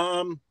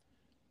 I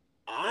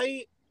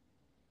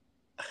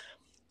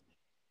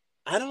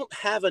don't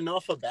have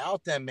enough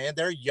about them, man.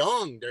 They're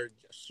young. They're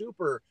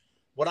super.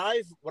 What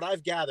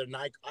I've gathered, and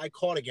I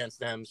caught against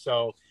them,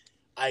 so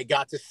I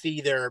got to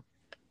see their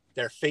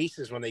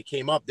faces when they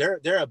came up. They're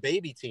a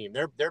baby team.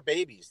 They're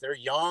babies. They're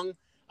young.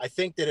 I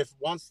think that if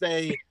once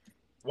they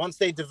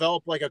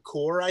develop like a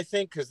core, I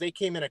think because they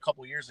came in a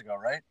couple years ago,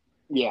 right?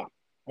 Yeah.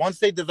 Once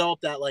they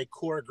develop that like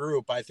core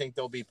group, I think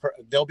they'll be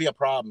a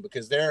problem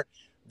because they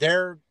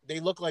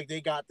look like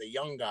they got the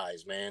young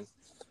guys, man.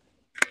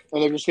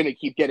 And they're just going to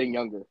keep getting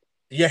younger.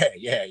 Yeah.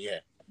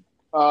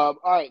 All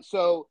right,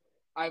 so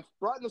I've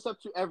brought this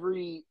up to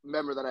every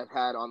member that I've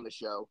had on the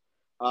show.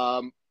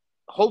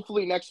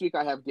 Hopefully next week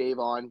I have Dave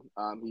on.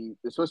 He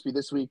was supposed to be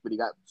this week, but he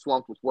got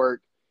swamped with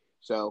work,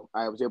 so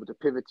I was able to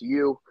pivot to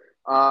you.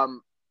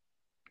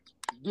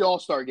 The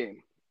All-Star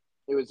Game.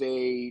 It was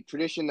a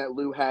tradition that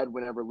Lou had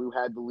whenever Lou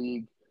had the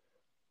league.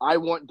 I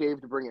want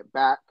Dave to bring it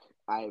back.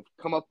 I've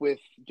come up with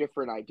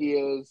different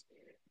ideas,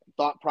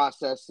 thought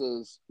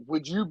processes.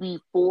 Would you be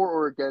for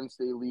or against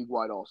a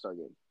league-wide All-Star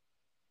Game?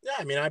 Yeah,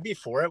 I mean, I'd be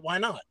for it. Why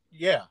not?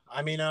 Yeah,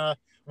 I mean, I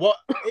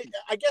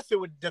guess it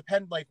would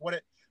depend, like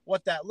what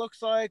that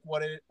looks like,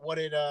 what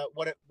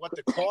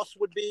the cost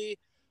would be.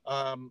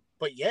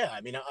 But yeah,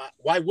 I mean,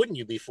 why wouldn't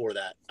you be for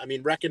that? I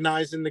mean,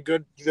 recognizing the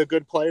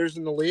good players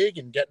in the league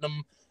and getting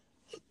them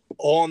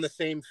all on the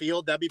same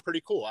field, that'd be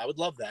pretty cool. I would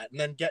love that. And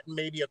then getting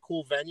maybe a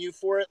cool venue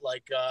for it,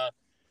 like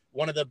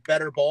one of the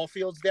better ball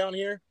fields down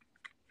here.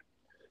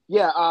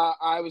 Yeah,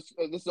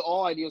 this is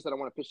all ideas that I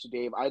want to pitch to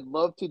Dave. I'd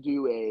love to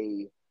do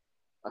a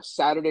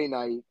Saturday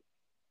night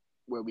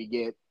where we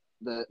get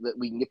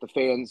we can get the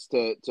fans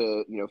to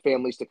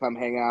families to come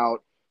hang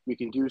out. We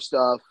can do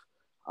stuff,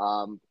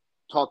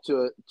 talk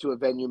to a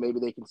venue.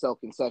 Maybe they can sell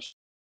concessions.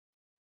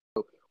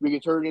 We can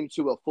turn it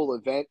into a full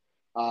event.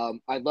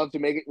 I'd love to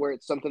make it where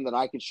it's something that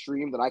I could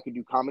stream, that I could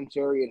do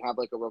commentary and have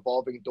like a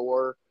revolving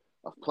door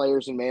of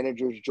players and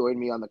managers join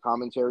me on the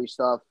commentary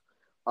stuff.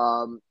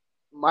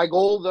 My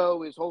goal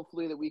though is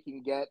hopefully that we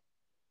can get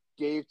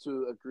Dave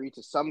to agree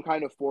to some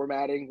kind of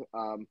formatting.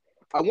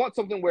 I want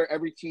something where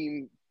every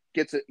team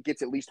gets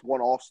at least one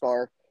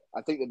All-Star.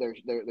 I think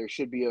that there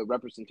should be a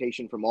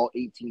representation from all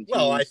 18 teams.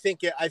 Well, I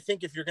think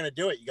if you're going to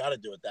do it, you got to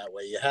do it that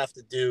way. You have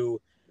to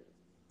do.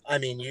 I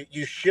mean,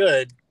 you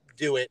should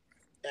do it.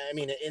 I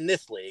mean, in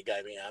this league,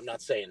 I mean, I'm not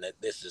saying that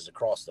this is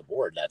across the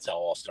board. That's how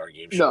All-Star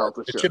games work. No,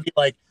 for it sure.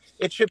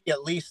 It should be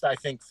at least, I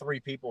think, 3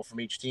 people from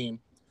each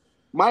team.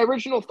 My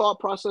original thought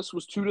process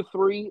was 2 to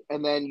 3,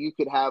 and then you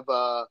could have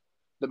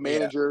the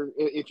manager,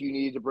 if you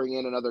needed to bring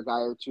in another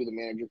guy or two, the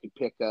manager could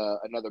pick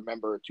another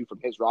member or two from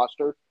his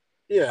roster.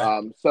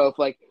 Yeah. So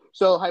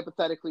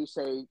hypothetically,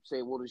 say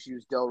we'll just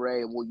use Del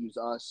Rey and we'll use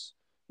us.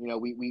 You know,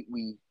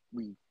 we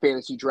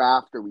fantasy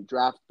draft or we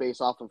draft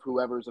based off of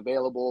whoever's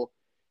available,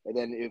 and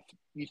then if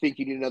you think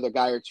you need another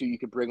guy or two, you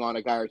could bring on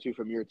a guy or two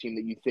from your team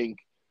that you think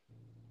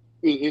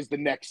is the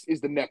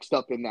next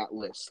up in that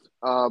list.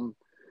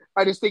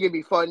 I just think it'd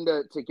be fun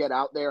to get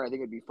out there. I think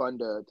it'd be fun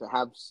to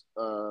have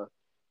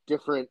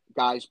different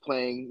guys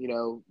playing, you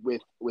know,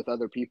 with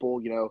other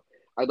people. You know,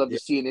 I'd love to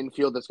see an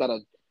infield that's got a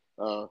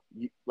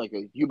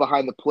you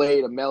behind the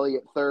plate, a Melly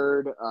at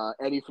third,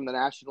 Eddie from the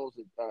Nationals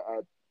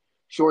at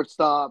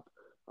shortstop.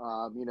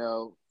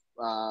 You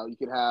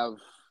could have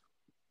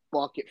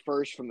Buck at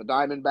first from the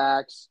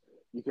Diamondbacks.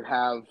 You could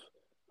have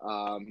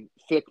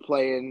Fick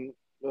playing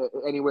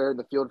anywhere in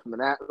the field from the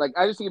Nat. Like,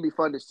 I just think it'd be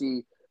fun to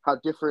see how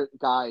different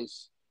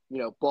guys, you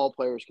know, ball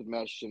players could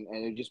mesh, and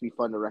it'd just be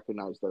fun to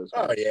recognize those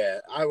guys. Oh yeah,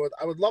 I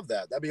would love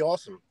that. That'd be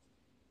awesome.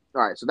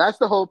 All right, so that's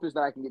the hope, is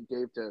that I can get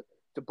Dave to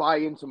buy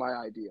into my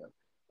idea.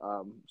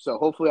 So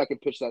hopefully I can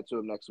pitch that to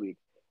him next week.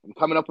 I'm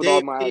coming up with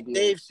all my ideas.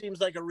 Dave seems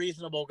like a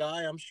reasonable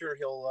guy. I'm sure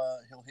he'll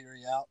hear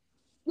you out.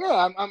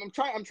 Yeah, I'm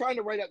trying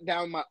to write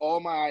down all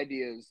my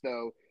ideas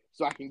though,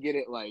 so I can get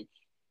it like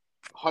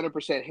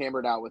 100%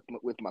 hammered out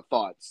with my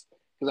thoughts.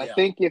 Because Yeah. I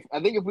think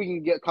if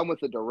we can come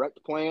with a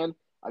direct plan,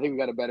 I think we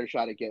got a better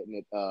shot at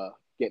getting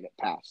it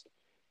passed.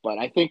 But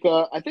I think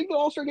the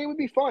All Star game would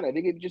be fun. I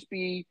think it'd just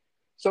be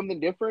something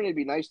different. It'd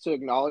be nice to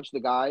acknowledge the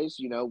guys.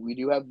 You know, we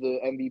do have the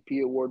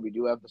MVP award. We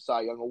do have the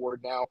Cy Young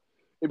award now.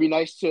 It'd be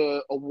nice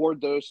to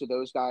award those to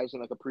those guys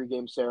in like a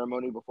pregame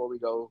ceremony before we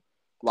go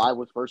live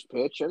with first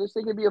pitch. I just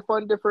think it'd be a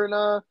fun, different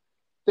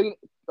thing,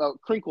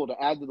 crinkle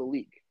to add to the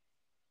league.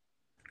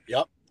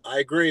 Yep. I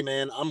agree,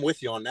 man. I'm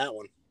with you on that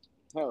one.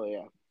 Hell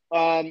yeah.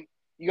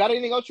 You got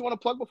anything else you want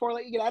to plug before I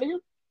let you get out of here?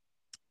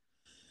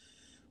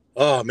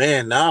 Oh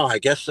man, no, I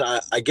guess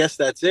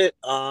that's it.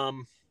 I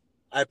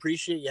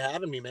appreciate you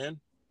having me, man.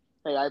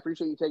 Hey, I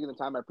appreciate you taking the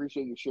time. I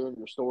appreciate you sharing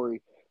your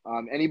story.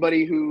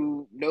 Anybody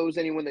who knows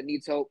anyone that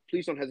needs help,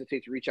 please don't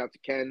hesitate to reach out to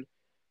Ken.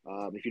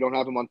 If you don't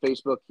have him on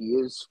Facebook, he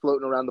is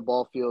floating around the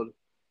ball field.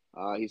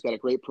 He's got a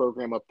great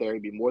program up there.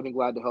 He'd be more than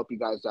glad to help you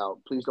guys out.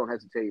 Please don't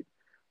hesitate.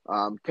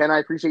 Ken, I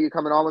appreciate you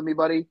coming on with me,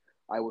 buddy.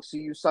 I will see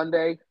you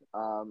Sunday.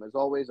 As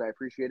always, I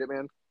appreciate it,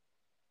 man.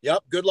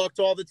 Yep. Good luck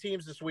to all the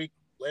teams this week.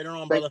 Later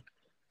on, brother.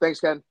 Thanks,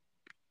 Ken.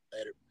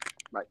 Later.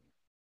 Bye.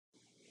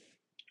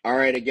 All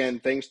right. Again,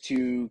 thanks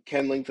to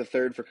Ken Link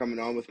III for coming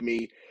on with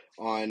me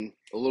on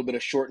a little bit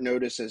of short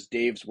notice as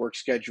Dave's work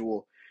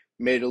schedule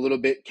made it a little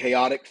bit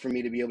chaotic for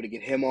me to be able to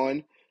get him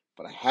on.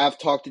 But I have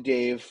talked to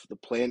Dave. The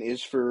plan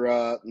is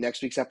for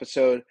next week's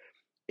episode.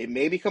 It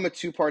may become a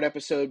two-part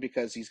episode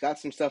because he's got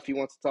some stuff he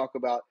wants to talk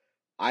about.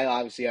 I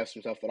obviously have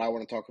some stuff that I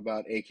want to talk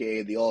about,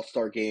 a.k.a. the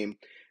All-Star game,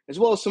 as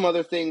well as some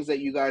other things that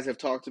you guys have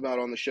talked about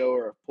on the show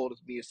or have pulled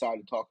me aside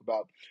to talk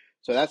about.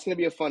 So that's going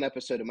to be a fun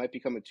episode. It might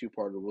become a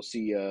two-parter. We'll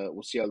see.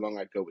 We'll see how long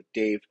I go with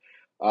Dave.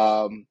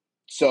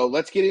 So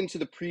let's get into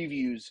the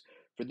previews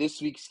for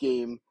this week's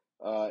game.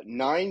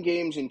 9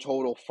 games in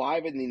total,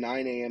 5 in the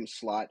 9 a.m.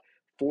 slot,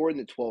 4 in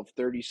the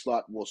 12:30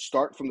 slot. We'll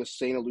start from the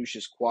St.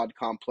 Aloysius Quad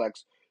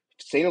Complex.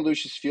 St.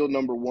 Aloysius Field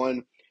number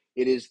 1.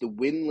 It is the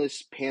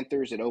winless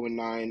Panthers at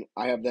 0-9.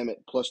 I have them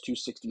at plus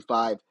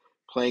 265,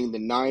 playing the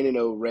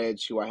 9-0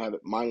 Reds, who I have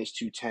at minus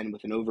 210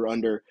 with an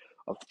over-under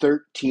of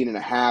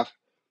 13.5.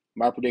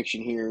 My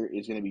prediction here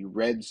is going to be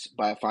Reds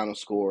by a final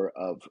score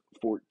of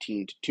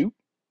 14-2.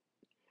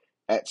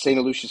 At St.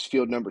 Aloysius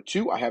Field number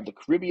 2, I have the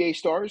Caribbean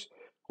Stars,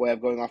 who I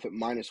have going off at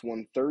minus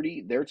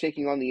 130. They're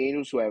taking on the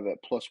Angels, who I have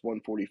at plus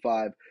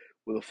 145,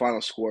 with a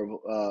final score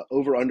of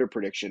over-under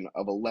prediction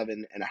of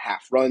 11.5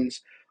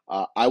 runs.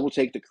 I will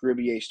take the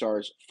Caribbean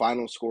Stars'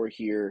 final score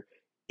here,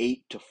 8-4.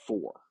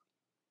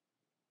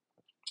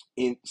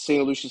 In St.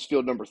 Aloysius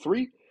Field number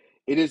 3,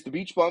 it is the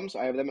Beach Bums.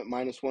 I have them at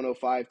minus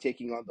 105,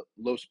 taking on the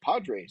Los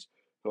Padres,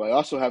 who I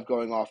also have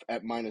going off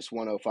at minus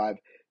 105.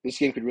 This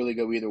game could really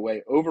go either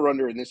way.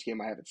 Over-under in this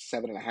game, I have it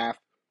 7.5.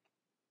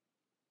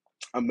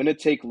 I'm going to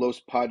take Los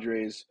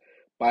Padres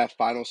by a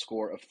final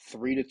score of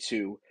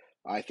 3-2.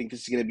 I think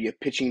this is going to be a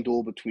pitching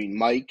duel between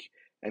Mike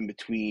and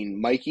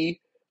between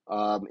Mikey,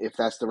 if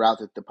that's the route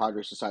that the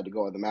Padres decide to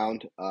go on the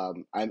mound.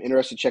 I'm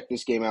interested to check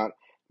this game out.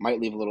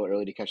 Might leave a little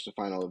early to catch the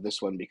final of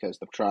this one because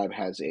the Tribe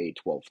has a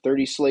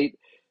 12:30 slate.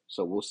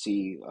 So we'll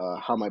see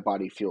how my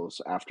body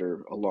feels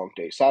after a long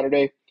day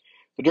Saturday.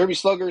 The Derby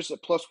Sluggers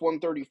at plus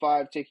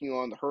 135, taking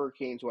on the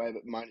Hurricanes, who I have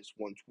at minus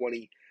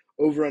 120.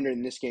 Over-under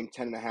in this game,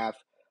 10.5.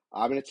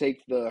 I'm going to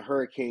take the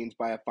Hurricanes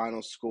by a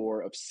final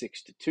score of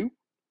 6-2.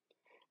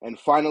 And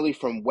finally,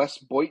 from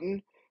West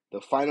Boynton,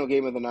 the final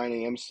game of the 9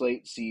 a.m.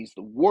 slate sees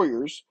the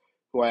Warriors,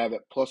 who I have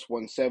at plus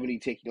 170,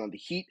 taking on the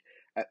Heat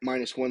at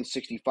minus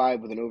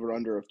 165 with an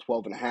over-under of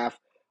 12.5.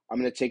 I'm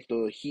going to take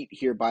the Heat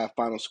here by a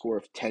final score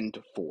of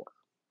 10-4.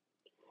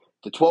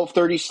 The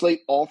 12:30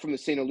 slate, all from the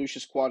St.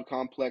 Aloysius Quad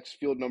Complex,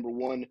 field number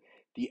 1.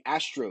 The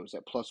Astros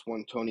at plus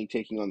 120,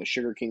 taking on the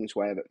Sugar Kings,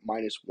 who I have at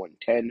minus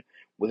 110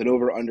 with an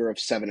over-under of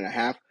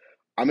 7.5.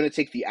 I'm going to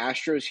take the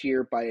Astros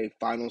here by a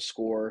final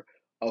score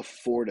of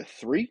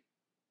 4-3.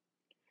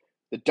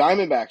 The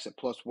Diamondbacks at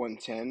plus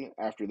 110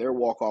 after their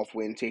walk-off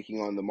win,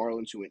 taking on the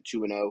Marlins, who went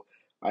 2-0.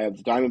 I have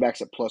the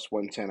Diamondbacks at plus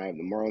 110. I have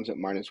the Marlins at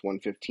minus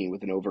 115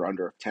 with an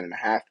over-under of 10.5.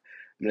 I'm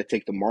going to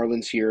take the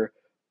Marlins here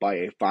by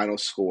a final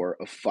score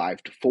of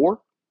 5-4.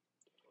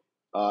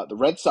 The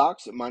Red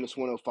Sox at minus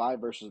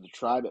 105 versus the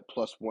Tribe at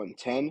plus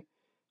 110.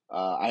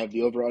 I have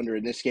the over-under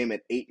in this game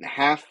at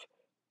 8.5.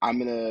 I'm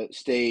going to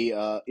stay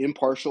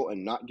impartial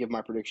and not give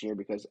my prediction here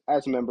because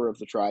as a member of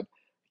the Tribe,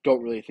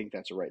 don't really think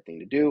that's the right thing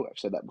to do. I've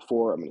said that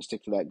before. I'm going to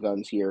stick to that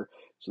guns here.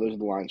 So those are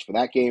the lines for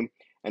that game.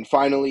 And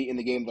finally, in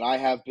the game that I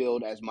have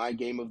billed as my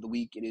game of the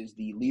week, it is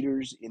the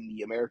leaders in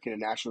the American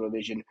and National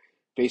Division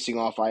facing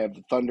off. I have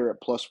the Thunder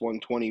at plus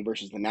 120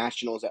 versus the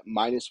Nationals at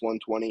minus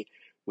 120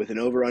 with an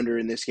over-under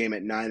in this game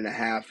at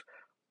 9.5.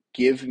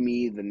 Give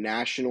me the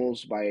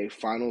Nationals by a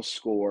final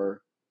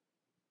score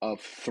of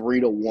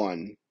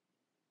 3-1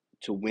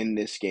 to win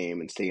this game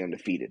and stay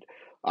undefeated.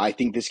 I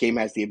think this game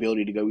has the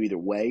ability to go either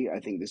way.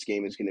 I think this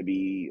game is going to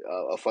be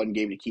a fun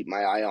game to keep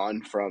my eye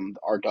on from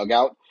our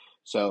dugout.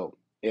 So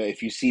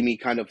if you see me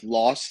kind of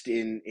lost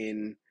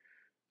in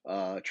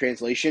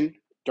translation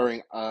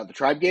during the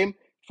Tribe game,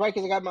 probably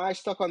because I got my eyes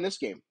stuck on this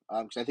game.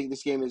 Because I think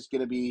this game is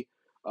going to be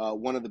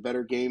one of the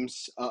better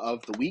games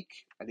of the week.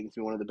 I think it's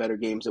one of the better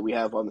games that we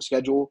have on the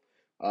schedule.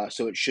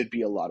 So it should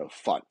be a lot of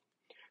fun.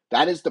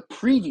 That is the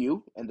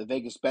preview and the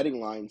Vegas betting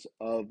lines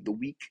of the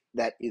week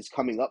that is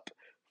coming up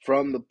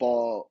from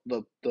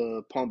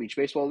the Palm Beach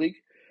Baseball League.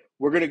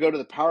 We're going to go to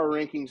the power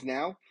rankings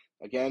now.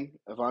 Again,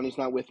 Ivani's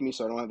not with me,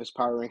 so I don't have his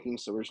power rankings,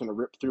 so we're just going to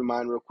rip through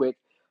mine real quick.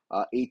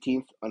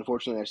 18th,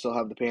 unfortunately, I still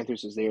have the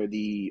Panthers as they are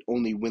the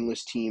only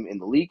winless team in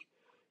the league.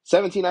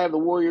 17, I have the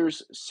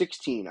Warriors.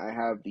 16, I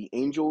have the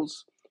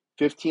Angels.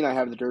 15, I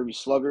have the Derby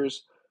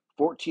Sluggers.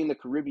 14, the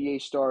Caribbean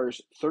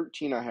Stars.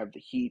 13, I have the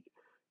Heat.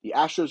 The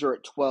Astros are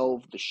at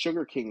 12. The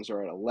Sugar Kings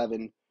are at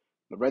 11.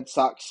 The Red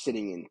Sox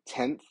sitting in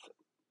 10th.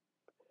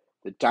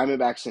 The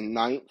Diamondbacks in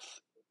 9th.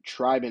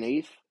 Tribe in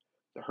 8th.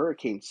 The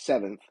Hurricanes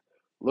 7th.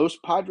 Los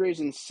Padres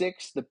in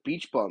 6th. The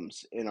Beach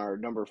Bums in our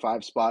number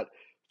 5 spot.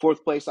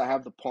 4th place, I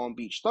have the Palm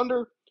Beach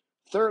Thunder.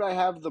 3rd, I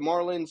have the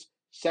Marlins.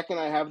 2nd,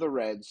 I have the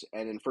Reds.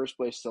 And in 1st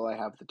place, still, I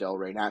have the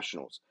Delray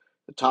Nationals.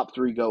 The top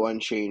 3 go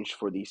unchanged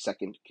for the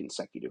 2nd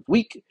consecutive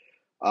week.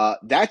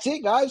 That's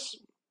it, guys.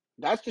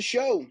 That's the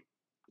show.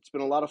 It's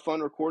been a lot of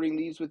fun recording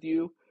these with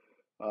you,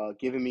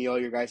 giving me all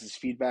your guys'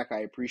 feedback.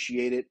 I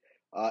appreciate it.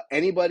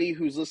 Anybody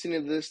who's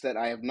listening to this that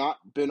I have not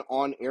been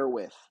on air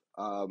with,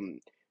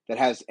 that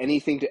has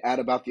anything to add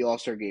about the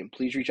All-Star Game,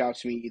 please reach out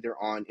to me either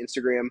on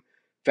Instagram,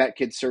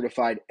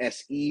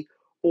 FatKidCertifiedSE,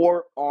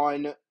 or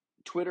on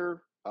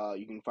Twitter.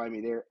 You can find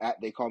me there at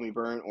They Call Me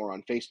Burn, or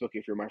on Facebook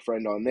if you're my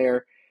friend on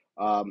there.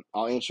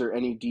 I'll answer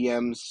any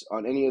DMs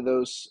on any of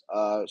those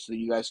so that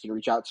you guys can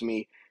reach out to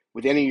me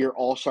with any of your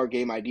All-Star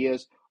Game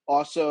ideas.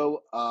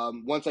 Also,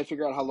 once I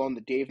figure out how long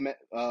the Dave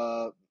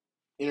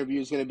interview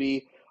is going to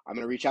be, I'm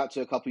going to reach out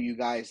to a couple of you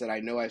guys that I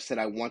know I've said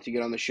I want to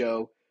get on the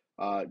show.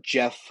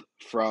 Jeff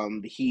from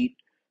the Heat,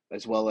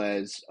 as well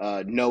as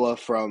Noah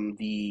from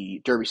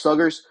the Derby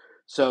Sluggers.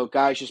 So,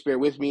 guys, just bear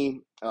with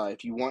me.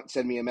 If you want,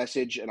 send me a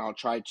message, and I'll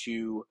try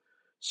to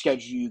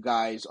schedule you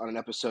guys on an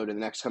episode in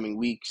the next coming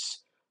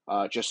weeks,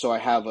 just so I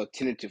have a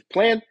tentative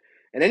plan.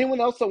 And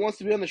anyone else that wants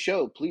to be on the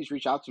show, please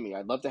reach out to me.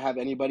 I'd love to have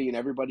anybody and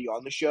everybody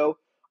on the show.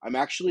 I'm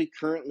actually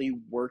currently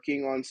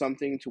working on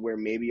something to where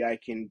maybe I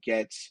can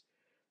get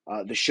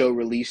the show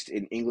released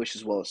in English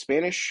as well as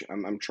Spanish.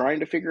 I'm trying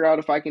to figure out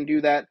if I can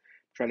do that.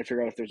 I'm trying to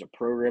figure out if there's a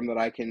program that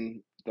I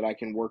can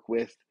work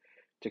with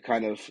to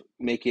kind of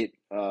make it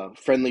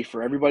friendly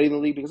for everybody in the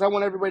league, because I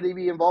want everybody to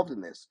be involved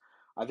in this.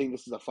 I think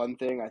this is a fun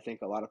thing. I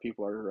think a lot of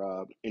people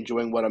are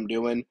enjoying what I'm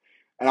doing,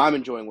 and I'm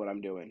enjoying what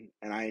I'm doing,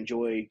 and I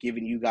enjoy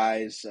giving you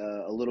guys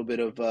a little bit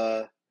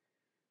of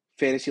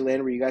fantasy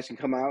land where you guys can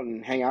come out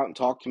and hang out and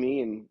talk to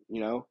me. And,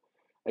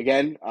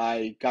 again,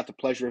 I got the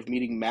pleasure of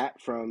meeting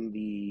Matt from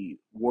the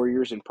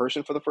Warriors in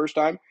person for the first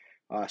time.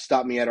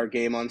 Stopped me at our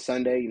game on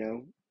Sunday,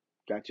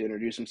 got to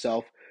introduce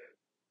himself.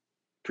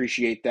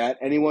 Appreciate that.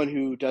 Anyone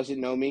who doesn't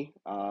know me,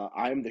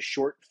 I'm the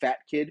short, fat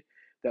kid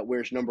that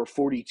wears number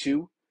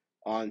 42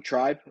 on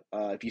Tribe.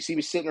 If you see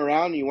me sitting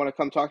around and you want to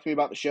come talk to me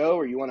about the show,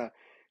 or you want to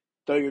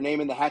throw your name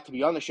in the hat to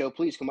be on the show,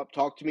 please come up,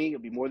 talk to me. I'll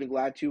be more than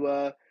glad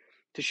to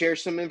share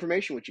some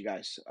information with you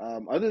guys.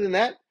 Other than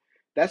that,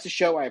 that's the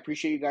show. I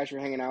appreciate you guys for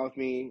hanging out with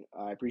me.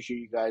 I appreciate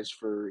you guys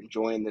for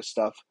enjoying this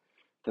stuff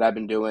that I've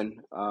been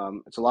doing.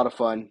 It's a lot of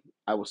fun.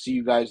 I will see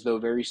you guys, though,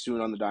 very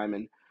soon on the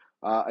Diamond.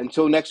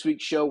 Until next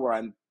week's show, where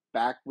I'm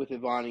back with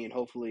Ivani, and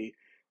hopefully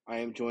I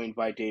am joined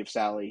by Dave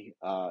Sally.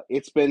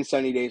 It's been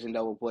Sunny Days and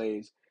Double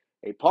Plays,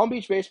 a Palm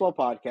Beach baseball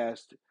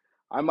podcast.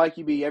 I'm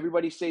Mikey B.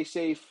 Everybody stay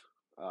safe.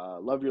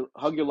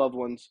 Hug your loved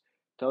ones.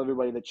 Tell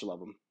everybody that you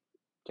love them.